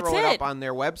 I throw it up on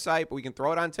their website, but we can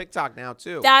throw it on TikTok now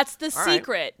too. That's the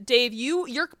secret, right. Dave.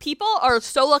 Your people are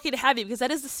so lucky to have you, because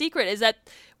that is the secret. Is that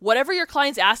whatever your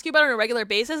clients ask you about on a regular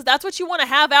basis, that's what you want to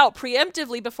have out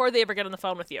preemptively before they ever get on the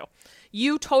phone with you.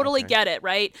 You totally get it,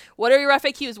 right? What are your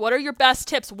FAQs? What are your best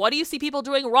tips? What do you see people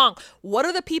doing wrong? What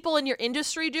are the people in your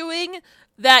industry doing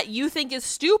that you think is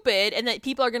stupid and that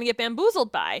people are going to get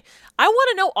bamboozled by? I want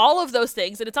to know all of those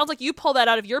things, and it sounds like you pull that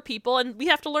out of your people, and we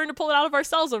have to learn to pull it out of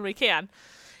ourselves when we can.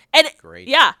 And great.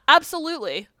 Yeah,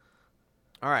 absolutely.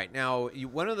 All right. Now,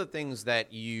 one of the things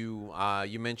that you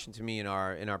mentioned to me in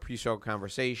our pre-show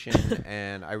conversation,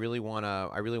 and I really want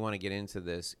to get into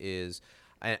this, is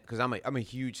because I'm a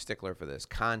huge stickler for this,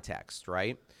 context,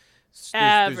 right?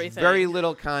 There's very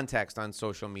little context on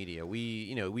social media.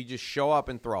 We just show up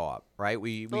and throw up, right?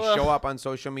 We show up on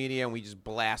social media and we just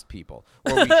blast people,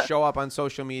 or we show up on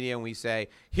social media and we say,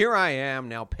 "Here I am,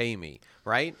 now pay me,"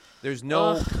 right? There's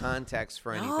no context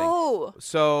for anything. No.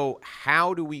 So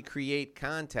how do we create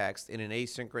context in an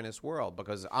asynchronous world?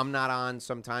 Because I'm not on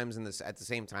sometimes at the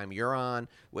same time you're on.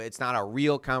 It's not a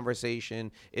real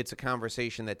conversation. It's a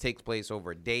conversation that takes place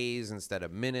over days instead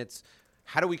of minutes.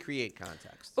 How do we create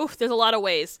context? There's a lot of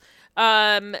ways.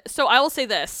 So I will say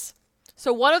this.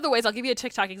 So one of the ways, I'll give you a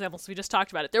TikTok example, so we just talked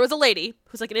about it. There was a lady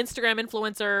who's like an Instagram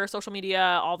influencer, social media,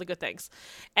 all the good things.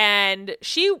 And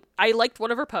I liked one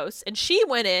of her posts, and she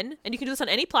went in, and you can do this on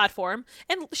any platform,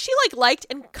 and she liked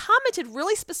and commented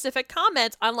really specific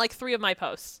comments on like 3 of my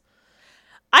posts.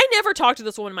 I never talked to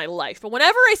this woman in my life, but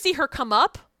whenever I see her come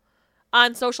up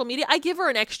on social media, I give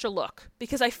her an extra look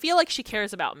because I feel like she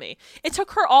cares about me. It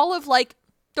took her all of like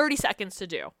 30 seconds to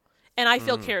do, and I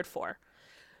feel cared for.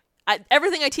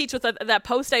 Everything I teach with that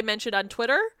post I mentioned on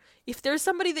Twitter, if there's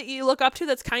somebody that you look up to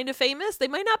that's kind of famous, they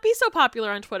might not be so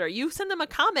popular on Twitter. You send them a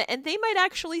comment and they might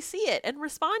actually see it and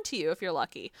respond to you if you're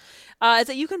lucky. Is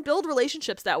that you can build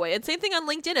relationships that way. And same thing on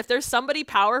LinkedIn. If there's somebody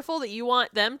powerful that you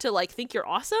want them to like think you're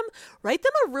awesome, write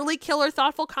them a really killer,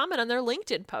 thoughtful comment on their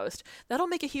LinkedIn post. That'll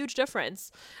make a huge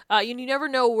difference. You never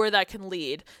know where that can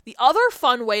lead. The other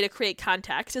fun way to create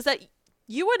context is that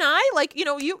you and I,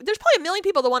 there's probably a million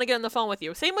people that want to get on the phone with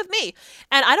you. Same with me.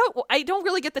 And I don't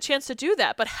really get the chance to do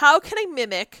that. But how can I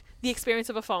mimic the experience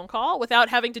of a phone call without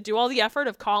having to do all the effort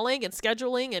of calling and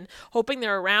scheduling and hoping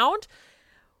they're around?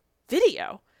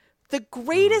 Video. The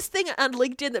greatest thing on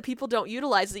LinkedIn that people don't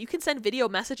utilize is that you can send video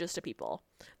messages to people.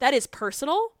 That is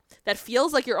personal. That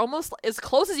feels like you're almost as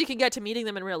close as you can get to meeting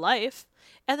them in real life.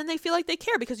 And then they feel like they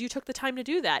care because you took the time to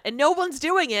do that. And no one's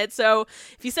doing it. So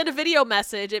if you send a video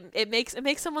message, it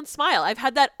makes someone smile. I've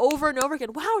had that over and over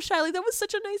again. Wow, Shaily, that was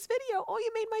such a nice video. Oh,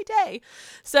 you made my day.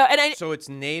 So it's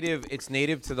native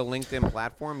to the LinkedIn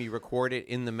platform. You record it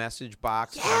in the message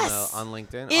box on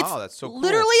LinkedIn. That's so cool.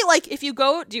 Literally, like if you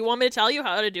go, do you want me to tell you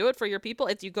how to do it for your people?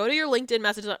 If you go to your LinkedIn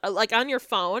message, like on your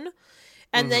phone,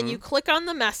 and then you click on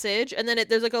the message, and then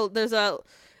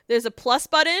there's a plus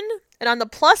button, and on the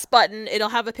plus button it'll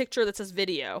have a picture that says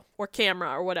video or camera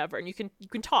or whatever, and you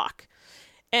can talk.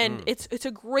 And it's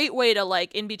a great way to,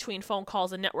 like, in between phone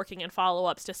calls and networking and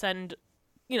follow-ups, to send,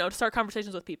 to start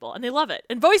conversations with people, and they love it.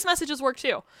 And voice messages work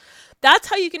too. That's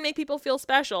how you can make people feel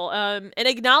special. And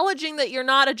acknowledging that you're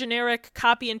not a generic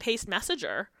copy and paste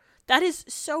messenger. That is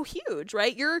so huge,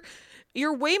 right?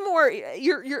 You're way more,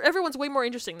 everyone's way more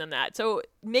interesting than that. So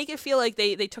make it feel like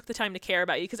they took the time to care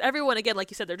about you. Because everyone, again,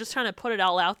 like you said, they're just trying to put it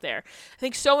all out there. I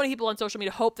think so many people on social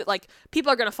media hope that, like,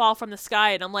 people are going to fall from the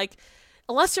sky. And I'm like,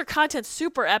 unless your content's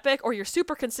super epic, or you're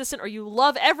super consistent, or you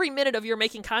love every minute of your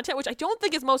making content, which I don't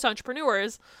think is most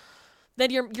entrepreneurs, then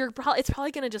it's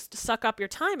probably going to just suck up your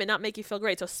time and not make you feel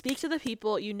great. So speak to the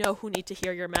people who need to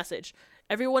hear your message.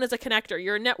 Everyone is a connector.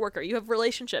 You're a networker. You have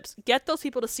relationships. Get those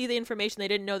people to see the information they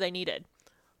didn't know they needed.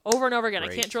 Over and over again.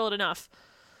 Great. I can't drill it enough.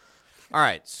 All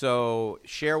right, so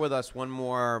share with us one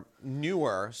more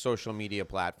newer social media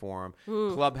platform,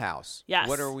 Clubhouse. Yes.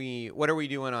 What are we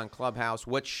doing on Clubhouse?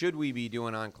 What should we be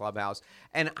doing on Clubhouse?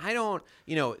 And I don't,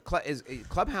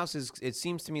 Clubhouse is, it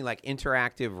seems to me like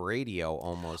interactive radio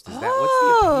almost. What's the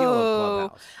appeal of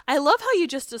Clubhouse? I love how you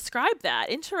just described that.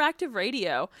 Interactive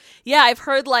radio. Yeah, I've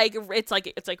heard it's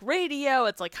like radio.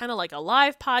 It's like kind of like a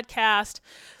live podcast.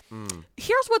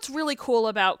 Here's what's really cool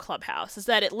about Clubhouse is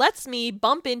that it lets me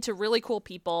bump into really cool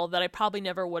people that I probably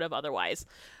never would have otherwise.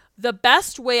 The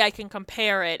best way I can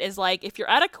compare it is, like, if you're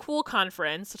at a cool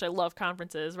conference, which I love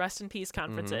conferences, rest in peace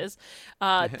conferences.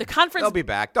 The conference... They'll be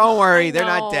back. Don't worry. They're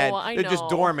not dead. They're just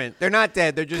dormant. They're not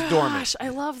dead. They're just dormant. Gosh, I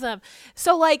love them.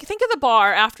 So, like, think of the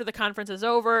bar after the conference is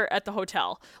over at the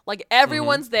hotel. Like,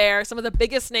 everyone's there. Some of the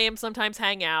biggest names sometimes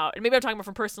hang out. And maybe I'm talking about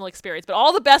from personal experience, but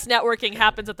all the best networking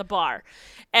happens at the bar.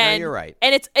 And, no, you're right.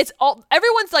 And it's all...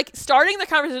 Everyone's, like, starting the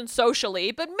conversation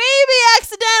socially, but maybe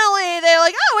accidentally they're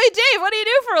like, oh, hey, Dave, what do you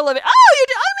do for a living? Oh, you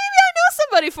do? Oh, maybe I know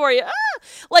somebody for you.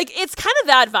 Like, it's kind of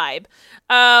that vibe.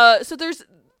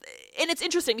 And it's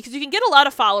interesting because you can get a lot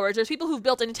of followers. There's people who've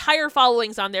built entire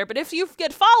followings on there, but if you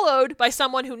get followed by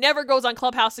someone who never goes on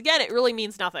Clubhouse again, it really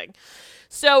means nothing.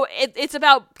 So it's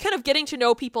about kind of getting to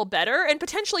know people better and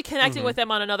potentially connecting with them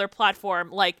on another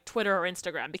platform like Twitter or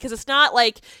Instagram, because it's not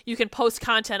like you can post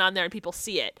content on there and people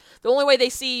see it. The only way they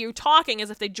see you talking is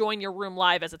if they join your room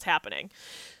live as it's happening.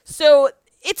 So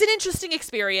it's an interesting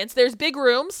experience. There's big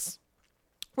rooms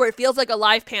where it feels like a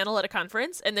live panel at a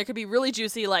conference, and there could be really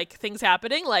juicy, like, things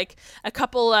happening. Like, a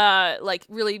couple, like,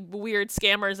 really weird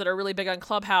scammers that are really big on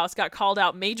Clubhouse got called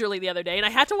out majorly the other day, and I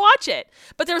had to watch it.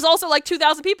 But there was also, like,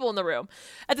 2,000 people in the room.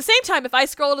 At the same time, if I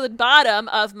scroll to the bottom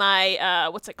of my,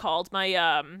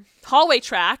 my hallway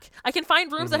track, I can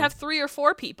find rooms that have 3 or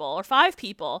 4 people or 5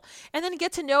 people, and then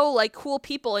get to know, like, cool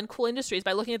people in cool industries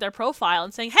by looking at their profile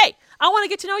and saying, hey, I want to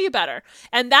get to know you better.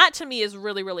 And that, to me, is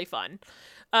really, really fun.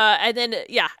 And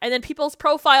then people's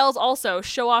profiles also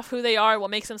show off who they are, what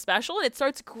makes them special, and it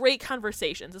starts great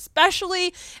conversations,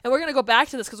 especially, and we're going to go back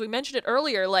to this because we mentioned it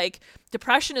earlier, like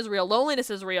depression is real, loneliness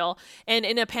is real, and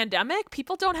in a pandemic,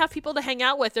 people don't have people to hang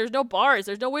out with. There's no bars,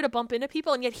 there's no way to bump into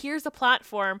people, and yet here's a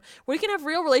platform where you can have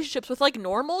real relationships with like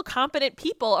normal, competent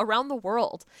people around the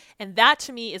world, and that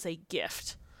to me is a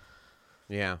gift.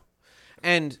 Yeah.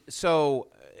 And so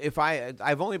if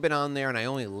I've only been on there and I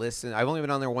only listen. I've only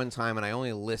been on there one time and I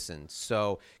only listened.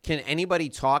 So can anybody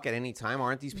talk at any time?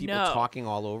 Aren't these people talking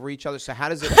all over each other? So how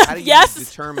do you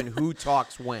determine who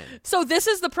talks when? So this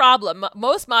is the problem.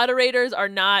 Most moderators are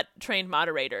not trained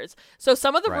moderators. So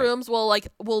some of the rooms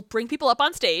will bring people up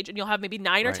on stage and you'll have maybe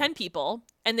 9 or 10 people.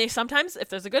 And they sometimes, if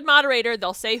there's a good moderator,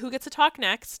 they'll say who gets to talk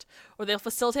next, or they'll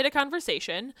facilitate a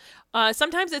conversation.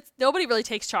 Sometimes nobody really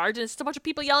takes charge, and it's just a bunch of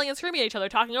people yelling and screaming at each other,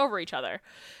 talking over each other.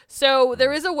 So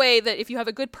there is a way that if you have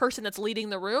a good person that's leading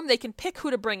the room, they can pick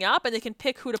who to bring up, and they can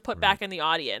pick who to put back in the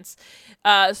audience.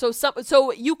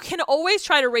 So you can always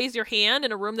try to raise your hand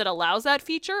in a room that allows that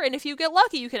feature, and if you get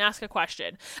lucky, you can ask a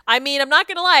question. I mean, I'm not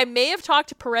going to lie, I may have talked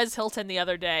to Perez Hilton the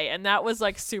other day, and that was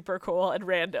like super cool and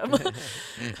random.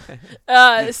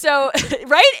 So,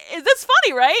 right? That's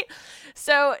funny, right?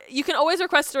 So you can always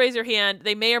request to raise your hand.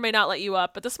 They may or may not let you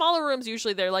up, but the smaller rooms,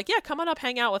 usually they're like, yeah, come on up,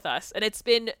 hang out with us. And it's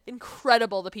been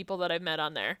incredible, the people that I've met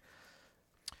on there.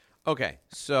 Okay.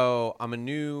 So I'm a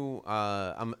new,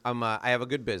 I have a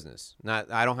good business.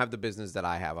 I don't have the business that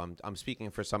I have. I'm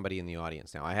speaking for somebody in the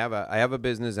audience now. I have a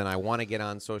business and I want to get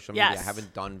on social media. Yes. I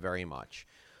haven't done very much.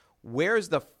 Where's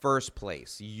the first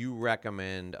place you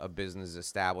recommend a business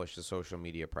establish a social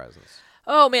media presence?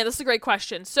 Oh man, this is a great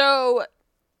question. So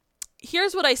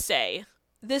here's what I say.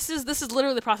 This is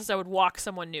literally the process I would walk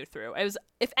someone new through.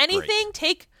 If anything,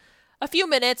 take a few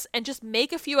minutes and just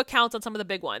make a few accounts on some of the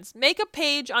big ones. Make a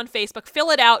page on Facebook, fill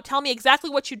it out, tell me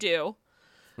exactly what you do,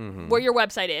 where your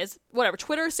website is, whatever.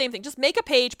 Twitter, same thing. Just make a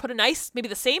page, put a nice, maybe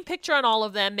the same picture on all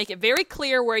of them, make it very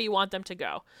clear where you want them to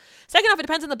go. Second off, it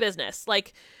depends on the business.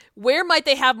 Like, where might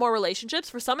they have more relationships?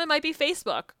 For some, it might be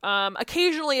Facebook.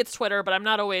 Occasionally, it's Twitter, but I'm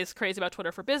not always crazy about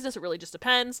Twitter for business. It really just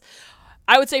depends.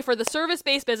 I would say for the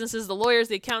service-based businesses, the lawyers,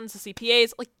 the accountants, the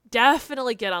CPAs, like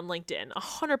definitely get on LinkedIn,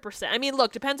 100%. I mean,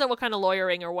 look, depends on what kind of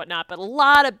lawyering or whatnot, but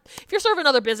if you're serving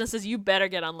other businesses, you better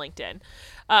get on LinkedIn.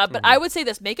 But I would say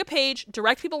this, make a page,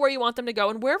 direct people where you want them to go,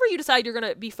 and wherever you decide you're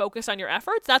going to be focused on your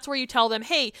efforts, that's where you tell them,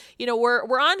 hey,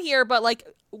 we're on here, but like,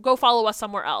 go follow us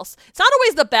somewhere else. It's not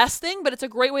always the best thing, but it's a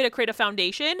great way to create a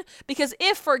foundation, because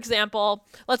if, for example,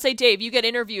 let's say, Dave, you get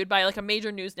interviewed by like a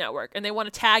major news network and they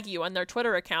want to tag you on their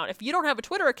Twitter account. If you don't have a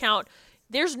Twitter account,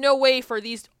 there's no way for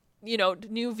these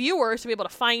new viewers to be able to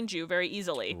find you very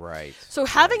easily. Right. So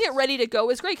having it ready to go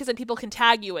is great because then people can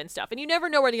tag you and stuff, and you never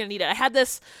know where they're going to need it. I had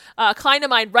this client of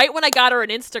mine right when I got her an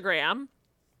Instagram.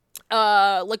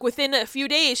 Like within a few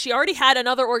days, she already had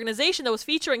another organization that was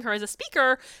featuring her as a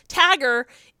speaker, tag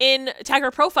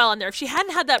her profile on there. If she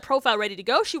hadn't had that profile ready to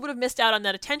go, she would have missed out on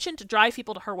that attention to drive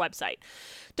people to her website.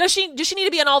 Does she need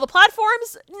to be on all the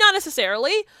platforms? Not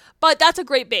necessarily, but that's a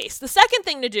great base. The second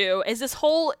thing to do is this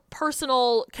whole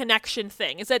personal connection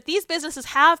thing, is that these businesses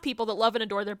have people that love and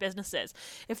adore their businesses.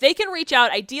 If they can reach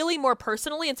out, ideally more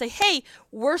personally, and say, hey,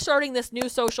 we're starting this new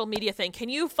social media thing. Can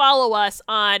you follow us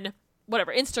on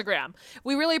whatever, Instagram?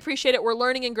 We really appreciate it. We're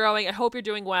learning and growing. I hope you're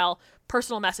doing well.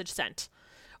 Personal message sent.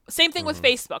 Same thing with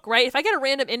Facebook, right? If I get a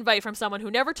random invite from someone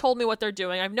who never told me what they're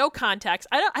doing, I have no context,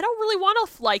 I don't really want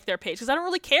to like their page because I don't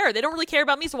really care. They don't really care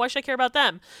about me, so why should I care about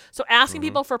them? So asking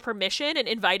people for permission and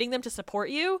inviting them to support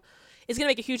you is going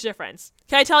to make a huge difference.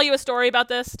 Can I tell you a story about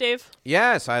this, Dave?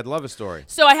 Yes, I'd love a story.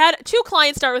 So I had 2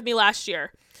 clients start with me last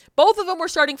year. Both of them were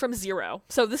starting from zero.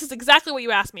 So this is exactly what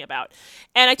you asked me about.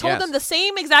 And I told them the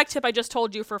same exact tip I just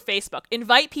told you for Facebook.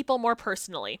 Invite people more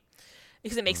personally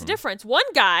because it makes a difference. One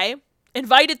guy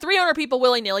invited 300 people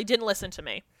willy-nilly, didn't listen to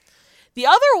me. The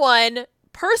other one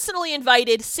personally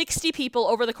invited 60 people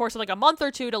over the course of like a month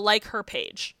or 2 to like her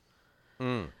page.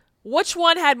 Which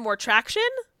one had more traction?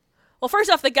 Well, first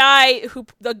off,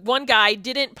 the one guy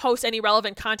didn't post any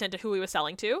relevant content to who he was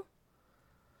selling to.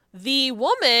 The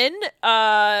woman,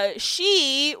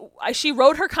 she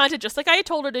wrote her content just like I had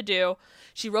told her to do.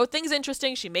 She wrote things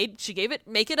interesting. She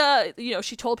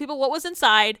told people what was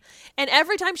inside. And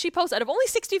every time she posts, out of only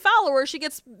 60 followers, she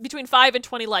gets between 5 and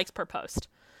 20 likes per post.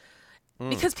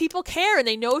 Because people care and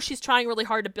they know she's trying really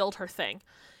hard to build her thing.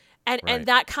 And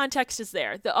that context is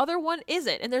there. The other one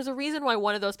isn't. And there's a reason why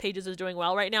one of those pages is doing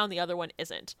well right now and the other one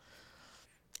isn't.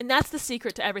 And that's the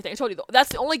secret to everything. I told you, that's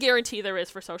the only guarantee there is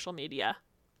for social media.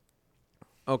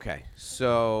 Okay,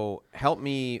 so help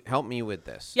me with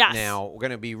this. Yes. Now we're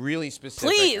going to be really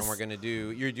specific, Please. and we're going to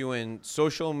you're doing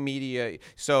social media.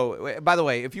 So, by the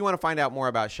way, if you want to find out more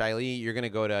about Shaily, you're going to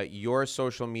go to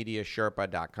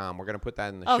yoursocialmediasherpa.com. We're going to put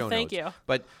that in the show notes. Thank you.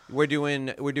 But we're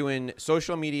doing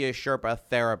social media Sherpa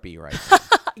therapy right now.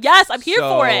 Yes, I'm here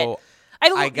for it.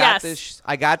 I got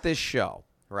this show.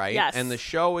 Right? Yes. And the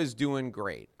show is doing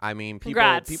great. I mean,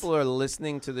 Congrats. people are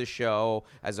listening to the show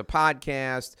as a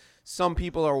podcast. Some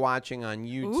people are watching on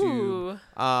YouTube.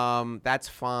 That's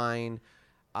fine.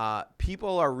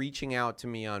 People are reaching out to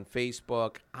me on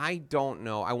Facebook. I don't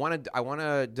know. I want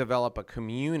to develop a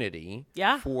community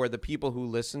for the people who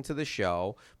listen to the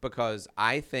show, because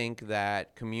I think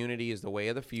that community is the way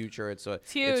of the future. It's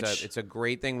huge. It's a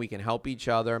great thing. We can help each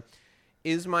other.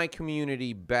 Is my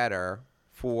community better?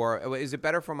 Is it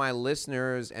better for my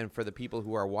listeners and for the people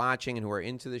who are watching and who are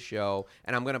into the show?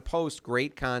 And I'm going to post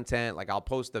great content. Like, I'll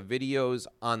post the videos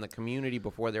on the community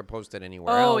before they're posted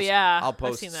anywhere else. Oh, yeah. I'll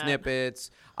post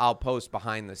snippets. I'll post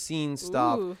behind-the-scenes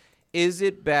stuff. Ooh. Is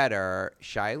it better,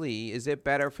 Shaily, is it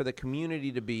better for the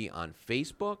community to be on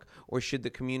Facebook, or should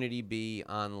the community be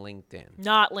on LinkedIn?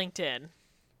 Not LinkedIn.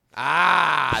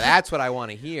 That's what I want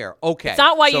to hear. Okay. It's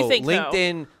not why you think,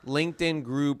 LinkedIn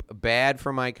group, bad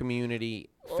for my community.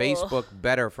 Facebook,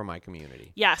 better for my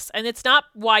community. Yes, and it's not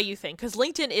why you think, because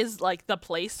LinkedIn is like the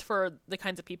place for the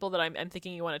kinds of people that I'm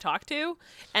thinking you want to talk to,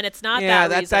 and it's not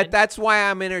that reason. That's why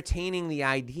I'm entertaining the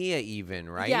idea even,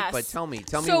 right? Yes. But tell me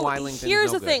why LinkedIn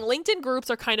here's no the thing. LinkedIn groups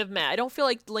are kind of meh. I don't feel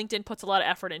like LinkedIn puts a lot of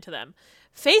effort into them.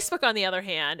 Facebook, on the other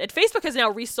hand, and Facebook has now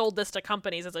resold this to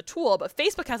companies as a tool, but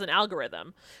Facebook has an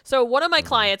algorithm. So one of my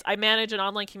clients, I manage an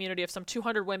online community of some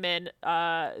 200 women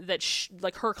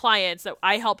like her clients, that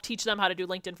I help teach them how to do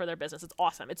LinkedIn for their business. It's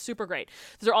awesome. It's super great.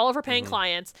 These are all of her paying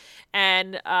clients,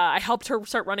 and I helped her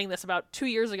start running this about 2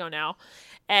 years ago now.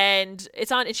 And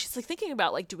it's on, and she's like thinking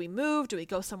about, like, do we move? Do we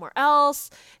go somewhere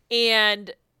else?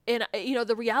 And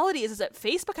the reality is that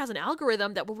Facebook has an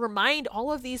algorithm that will remind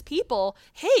all of these people,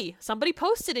 hey, somebody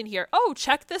posted in here. Oh,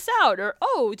 check this out. Or,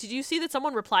 oh, did you see that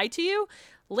someone replied to you?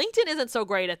 LinkedIn isn't so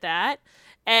great at that.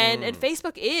 And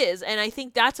Facebook is, and I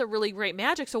think that's a really great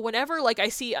magic. So whenever, like, I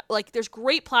see, like, there's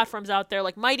great platforms out there,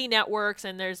 like Mighty Networks,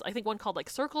 and there's, I think, one called, like,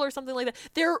 Circle or something like that.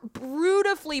 They're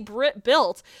beautifully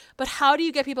built, but how do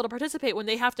you get people to participate when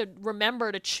they have to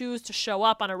remember to choose to show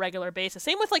up on a regular basis?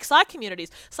 Same with, like, Slack communities.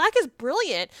 Slack is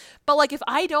brilliant, but, like, if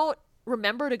I don't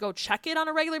remember to go check it on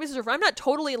a regular basis, or if I'm not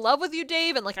totally in love with you,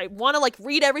 Dave, and, like, I want to, like,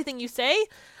 read everything you say,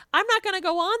 I'm not going to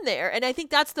go on there. And I think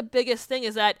that's the biggest thing,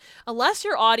 is that unless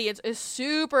your audience is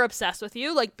super obsessed with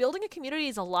you, like, building a community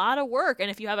is a lot of work. And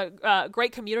if you have a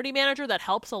great community manager, that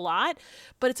helps a lot,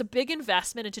 but it's a big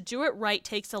investment, and to do it right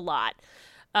takes a lot.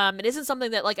 It isn't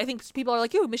something that, like, I think people are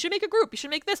like, you should make a group, you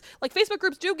should make this. Like, Facebook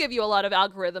groups do give you a lot of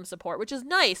algorithm support, which is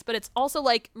nice, but it's also,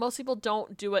 like, most people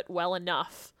don't do it well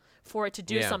enough for it to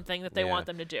do something that they want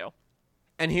them to do.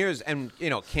 And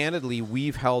candidly,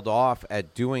 we've held off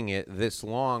at doing it this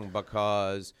long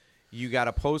because you got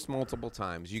to post multiple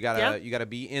times. You got to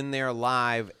be in there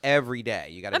live every day.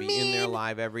 You got to be in there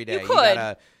live every day.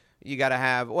 You got to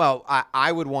have, well,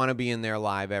 I would want to be in there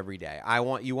live every day.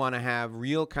 You want to have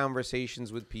real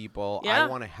conversations with people. Yeah. I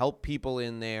want to help people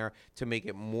in there to make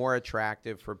it more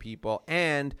attractive for people.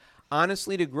 And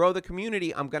honestly, to grow the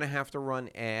community, I'm going to have to run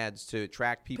ads to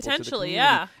attract people to the community.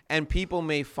 Yeah. And people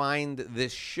may find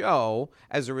this show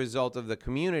as a result of the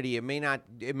community. It may not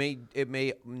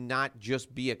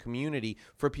just be a community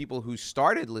for people who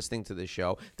started listening to the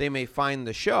show. They may find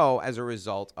the show as a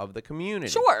result of the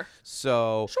community. Sure.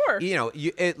 So,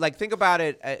 think about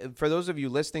it. For those of you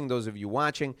listening, those of you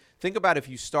watching, think about if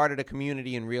you started a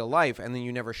community in real life and then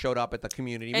you never showed up at the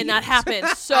community meetings. And that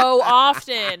happens so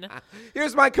often.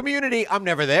 Here's my community. I'm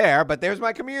never there, but there's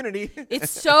my community. It's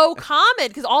so common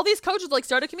because all these coaches like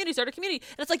start a community.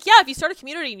 And it's like, yeah, if you start a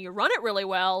community and you run it really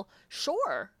well,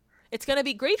 sure, it's going to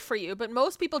be great for you. But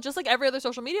most people, just like every other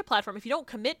social media platform, if you don't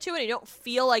commit to it and you don't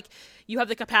feel like you have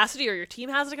the capacity or your team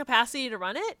has the capacity to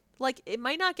run it, like, it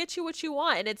might not get you what you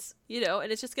want. And it's,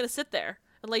 and it's just going to sit there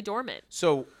and lay dormant.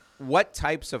 So what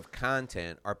types of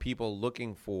content are people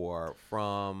looking for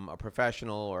from a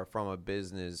professional or from a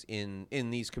business in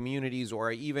these communities,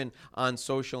 or even on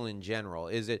social in general?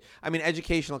 Is it,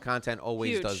 educational content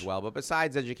always does well, but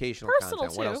besides educational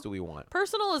content, what else do we want?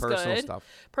 Personal is Personal good. Stuff.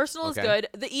 Personal is good.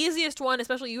 The easiest one,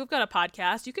 especially you've got a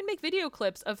podcast, you can make video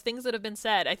clips of things that have been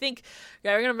said. I think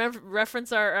we're going to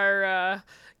reference our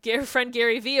friend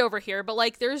Gary V over here, but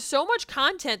like there's so much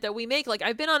content that we make. Like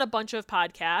I've been on a bunch of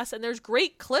podcasts and there's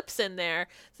great clips in there.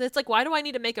 So it's like, why do I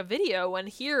need to make a video when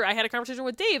here I had a conversation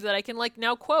with Dave that I can like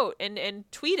now quote and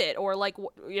tweet it, or like,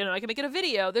 I can make it a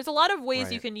video. There's a lot of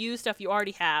ways you can use stuff you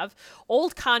already have.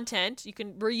 Old content, you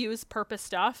can reuse purpose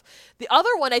stuff. The other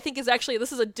one I think is actually,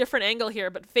 this is a different angle here,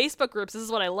 but Facebook groups, this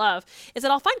is what I love, is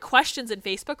that I'll find questions in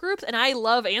Facebook groups and I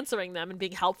love answering them and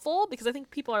being helpful because I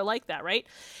think people are like that, right?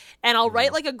 And I'll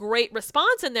write like a great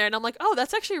response in there and I'm like, oh,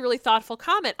 that's actually a really thoughtful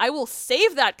comment. I will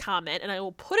save that comment and I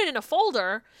will put it in a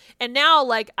folder. And now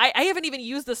like I haven't even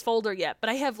used this folder yet, but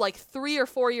I have like 3 or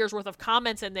 4 years worth of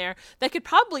comments in there that could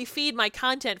probably feed my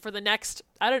content for the next,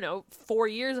 4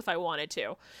 years if I wanted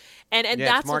to. And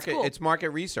that's what's cool. It's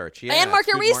market research. Yeah, and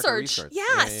market research.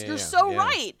 Yes, you're so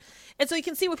right. And so you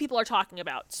can see what people are talking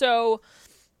about. So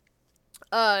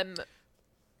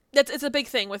it's a big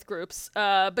thing with groups.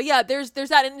 But yeah, there's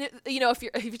that. And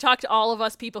if you talk to all of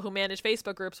us people who manage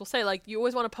Facebook groups, we'll say like you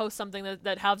always want to post something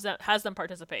that has them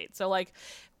participate. So like,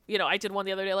 I did one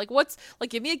the other day, like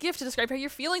give me a gift to describe how you're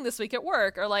feeling this week at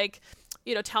work, or like,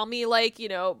 tell me like,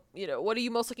 what are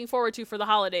you most looking forward to for the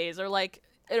holidays, or like,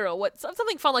 I don't know,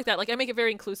 something fun like that. Like I make it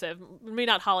very inclusive. Maybe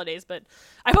not holidays, but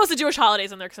I post the Jewish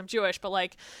holidays in there because I'm Jewish. But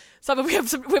like, we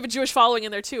have a Jewish following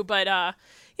in there too. But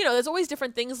there's always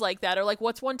different things like that, or like,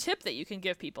 what's one tip that you can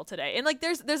give people today? And like,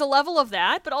 there's a level of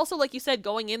that, but also like you said,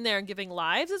 going in there and giving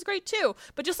lives is great too.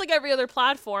 But just like every other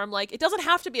platform, like it doesn't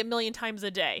have to be 1,000,000 times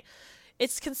a day.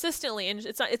 It's consistently, and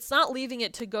it's not leaving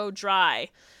it to go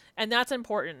dry, and that's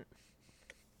important.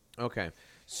 Okay.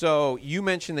 So you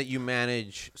mentioned that you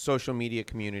manage social media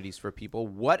communities for people.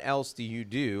 What else do you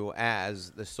do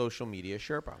as the social media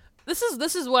Sherpa?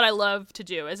 This is what I love to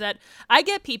do, is that I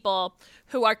get people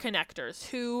who are connectors,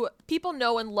 who people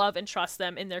know and love and trust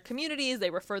them in their communities. They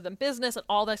refer them business and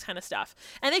all that kind of stuff.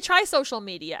 And they try social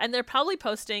media and they're probably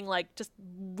posting like just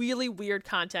really weird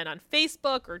content on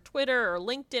Facebook or Twitter or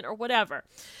LinkedIn or whatever.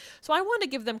 So I want to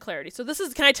give them clarity. So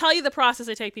can I tell you the process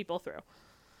I take people through?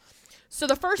 So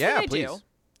the first thing I do,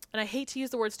 and I hate to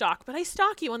use the word stalk, but I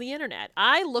stalk you on the internet.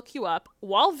 I look you up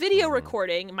while video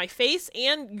recording my face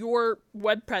and your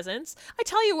web presence. I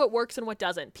tell you what works and what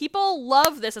doesn't. People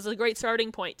love this as a great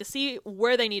starting point to see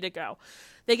where they need to go.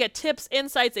 They get tips,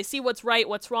 insights, they see what's right,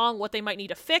 what's wrong, what they might need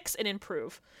to fix and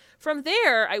improve. From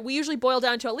there, we usually boil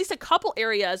down to at least a couple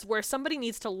areas where somebody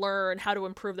needs to learn how to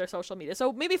improve their social media.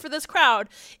 So maybe for this crowd,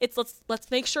 it's let's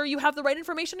make sure you have the right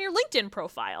information in your LinkedIn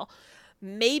profile.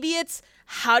 Maybe it's,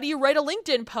 how do you write a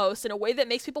LinkedIn post in a way that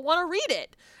makes people want to read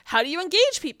it? How do you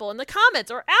engage people in the comments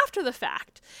or after the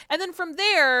fact? And then from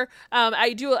there,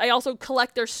 I also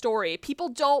collect their story. People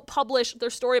don't publish their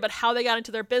story about how they got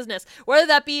into their business. Whether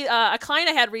that be a client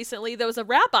I had recently that was a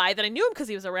rabbi, that I knew him because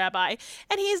he was a rabbi,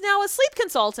 and he's now a sleep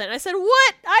consultant. And I said,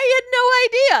 what? I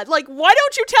had no idea. Like, why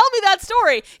don't you tell me that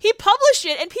story? He published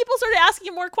it and people started asking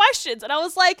him more questions. And I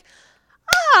was like,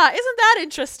 isn't that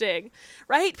interesting,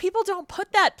 right? People don't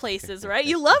put that places, right?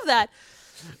 You love that.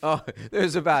 Oh,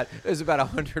 there's about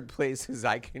 100 places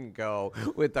I can go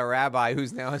with the rabbi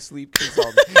who's now a sleep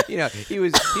consultant. He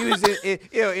was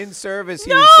in service.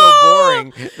 He was so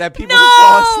boring that people would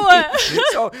fall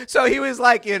asleep. So he was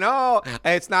like,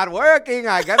 it's not working.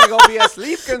 I gotta go be a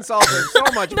sleep consultant. So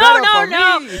much better for me.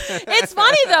 It's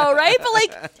funny though, right? But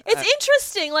like, it's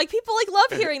interesting. Like people like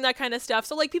love hearing that kind of stuff.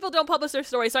 So like people don't publish their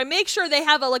story. So I make sure they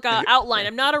have a outline.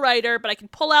 I'm not a writer, but I can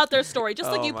pull out their story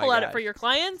just like you pull out it for your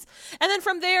clients. And then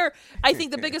from there, I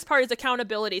think the biggest part is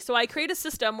accountability. So I create a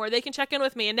system where they can check in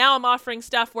with me. And now I'm offering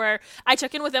stuff where I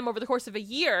check in with them over the course of a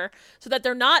year so that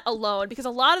they're not alone. Because a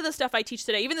lot of the stuff I teach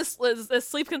today, even this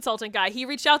sleep consultant guy, he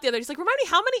reached out the other day. He's like, remind me,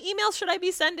 how many emails should I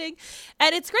be sending?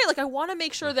 And it's great. Like, I want to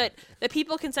make sure that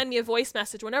people can send me a voice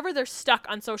message whenever they're stuck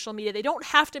on social media. They don't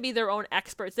have to be their own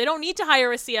experts. They don't need to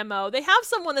hire a CMO. They have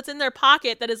someone that's in their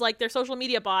pocket that is like their social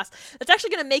media boss that's actually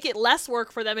going to make it less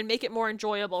work for them and make it more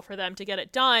enjoyable for them to get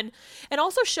it done. And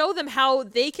also show them how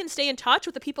they can stay in touch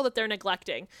with the people that they're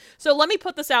neglecting. So let me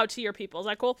put this out to your people. Is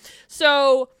that cool?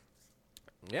 So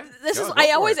yeah,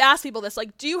 I always ask people this,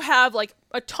 like, do you have like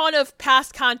a ton of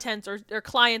past contents or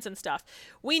clients and stuff?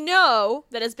 We know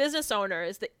that as business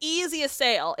owners, the easiest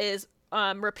sale is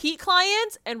repeat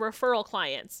clients and referral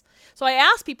clients. So I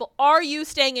ask people, are you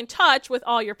staying in touch with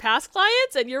all your past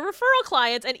clients and your referral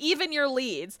clients and even your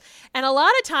leads? And a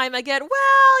lot of time I get, well, yeah,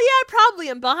 I probably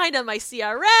am behind on my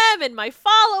CRM and my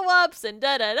follow-ups and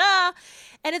da-da-da.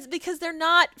 And it's because they're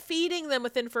not feeding them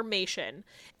with information.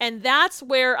 And that's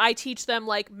where I teach them,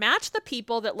 like, match the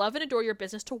people that love and adore your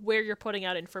business to where you're putting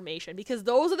out information. Because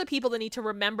those are the people that need to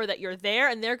remember that you're there,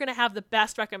 and they're going to have the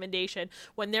best recommendation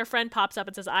when their friend pops up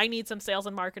and says, I need some sales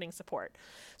and marketing support.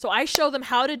 So I show them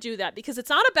how to do that, because it's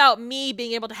not about me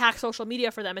being able to hack social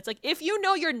media for them. It's like, if you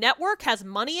know your network has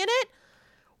money in it,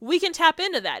 we can tap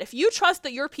into that. If you trust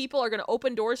that your people are going to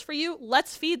open doors for you,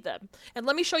 let's feed them. And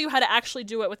let me show you how to actually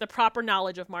do it with the proper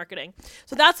knowledge of marketing.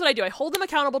 So that's what I do. I hold them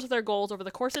accountable to their goals over the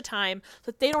course of time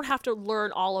so that they don't have to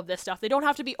learn all of this stuff. They don't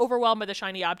have to be overwhelmed by the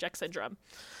shiny object syndrome.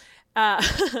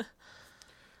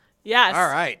 Yes. All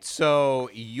right.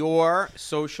 So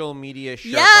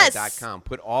yoursocialmediasherpa.com.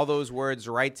 Put all those words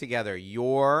right together.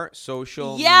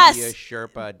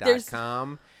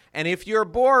 Yoursocialmediasherpa.com. And if you're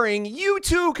boring, you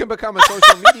too can become a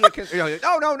social media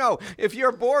No. If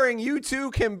you're boring, you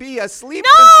too can be a sleep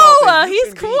consultant. No,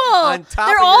 he's cool.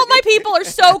 My people are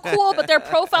so cool, but their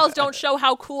profiles don't show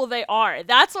how cool they are.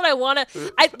 That's what I want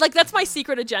to that's my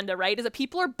secret agenda, right? Is that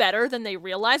people are better than they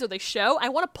realize or they show. I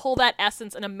want to pull that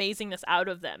essence and amazingness out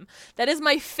of them. That is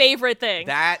my favorite thing.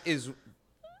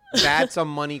 That's a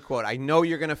money quote. I know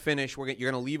you're gonna finish. You're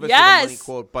gonna leave us with a money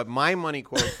quote, but my money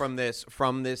quote from this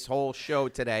whole show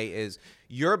today is: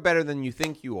 you're better than you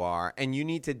think you are, and you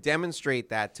need to demonstrate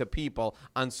that to people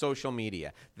on social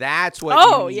media. That's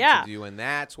what you need to do, and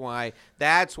that's why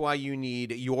you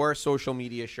need Your Social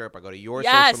Media Sherpa. Go to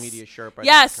yoursocialmediasherpa.com.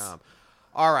 Yes.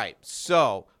 All right.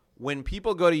 So when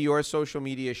people go to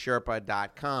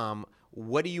yoursocialmediasherpa.com,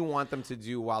 what do you want them to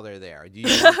do while they're there? Do you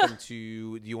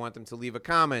want them to leave a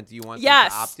comment? Do you want them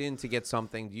to opt in to get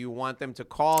something? Do you want them to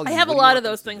call you? I have a lot of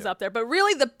those things up there, but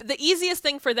really the easiest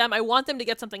thing for them, I want them to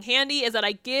get something handy, is that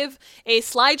I give a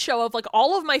slideshow of like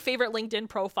all of my favorite LinkedIn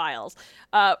profiles.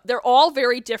 They're all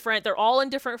very different. They're all in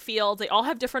different fields. They all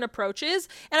have different approaches.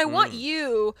 And I want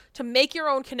you to make your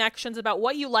own connections about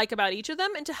what you like about each of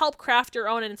them and to help craft your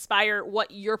own and inspire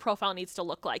what your profile needs to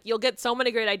look like. You'll get so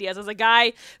many great ideas. As a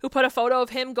guy who put a photo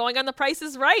of him going on The Price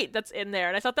is Right that's in there,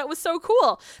 and I thought that was so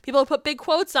cool. People put big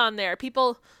quotes on there.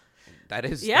 That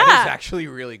is actually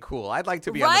really cool. I'd like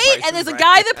to be on The Price is Right. And there's a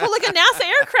guy that put like a NASA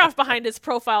aircraft behind his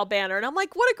profile banner, and I'm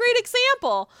like, what a great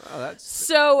example.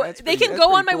 They can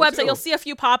go on my website. Too. You'll see a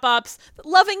few pop-ups,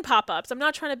 loving pop-ups. I'm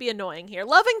not trying to be annoying here.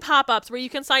 Loving pop-ups where you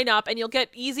can sign up and you'll get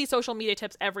easy social media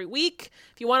tips every week.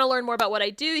 If you want to learn more about what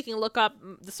I do, you can look up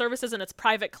the services and its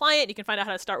private client. You can find out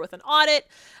how to start with an audit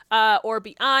or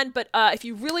beyond. But if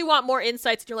you really want more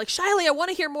insights and you're like, Shaily, I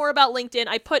want to hear more about LinkedIn,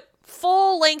 I put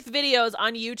full-length videos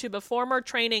on YouTube of former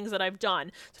trainings that I've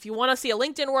done. So if you want to see a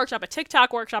LinkedIn workshop, a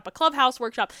TikTok workshop, a Clubhouse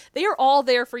workshop, they are all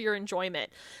there for your enjoyment.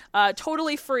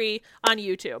 Totally free on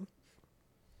YouTube.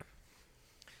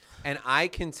 And I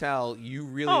can tell you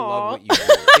really love what you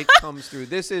do. It comes through.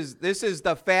 This is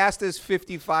the fastest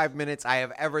 55 minutes I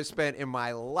have ever spent in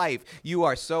my life. You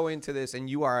are so into this, and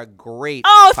you are a great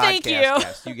podcast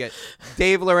guest. You get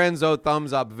Dave Lorenzo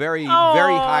thumbs up. Very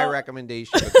high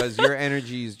recommendation because your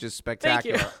energy is just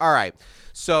spectacular. Thank you. All right.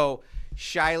 So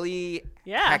Shaily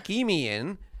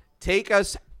Hakimian, take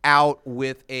us out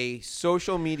with a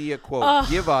social media quote.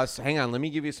 Hang on, let me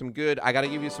give you some good. I got to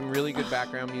give you some really good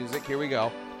background music. Here we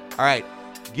go. All right.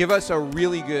 Give us a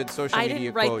really good social media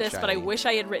quote. I didn't write this, Shaily. but I wish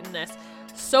I had written this.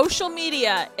 Social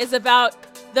media is about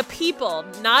the people,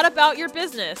 not about your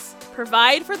business.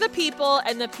 Provide for the people,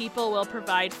 and the people will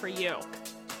provide for you.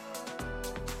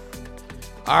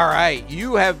 All right,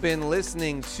 you have been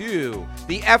listening to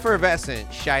the effervescent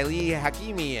Shaily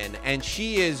Hakimian, and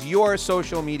she is Your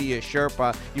Social Media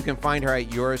Sherpa. You can find her at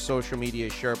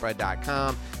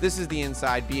yoursocialmediasherpa.com. This is the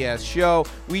Inside BS show.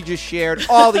 We just shared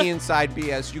all the inside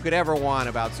BS you could ever want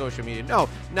about social media.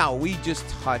 No, we just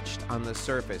touched on the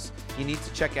surface. You need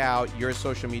to check out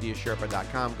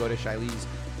yoursocialmediasherpa.com. Go to Shaily's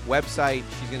website.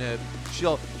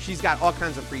 She's got all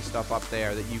kinds of free stuff up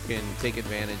there that you can take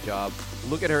advantage of.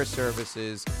 Look at her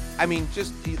services. I mean,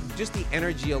 just the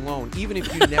energy alone. Even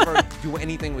if you never do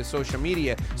anything with social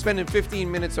media, spending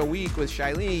 15 minutes a week with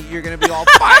Shaily, you're going to be all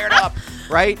fired up,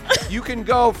 right? You can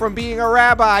go from being a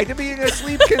rabbi to being a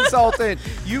sleep consultant.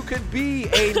 You could be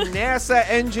a NASA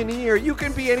engineer. You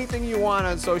can be anything you want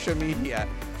on social media.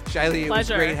 Shaily, it was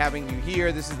great having you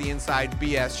here. This is the Inside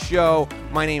BS show.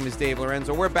 My name is Dave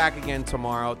Lorenzo. We're back again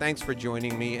tomorrow. Thanks for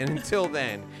joining me. And until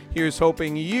then, here's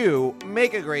hoping you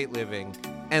make a great living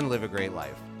and live a great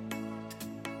life.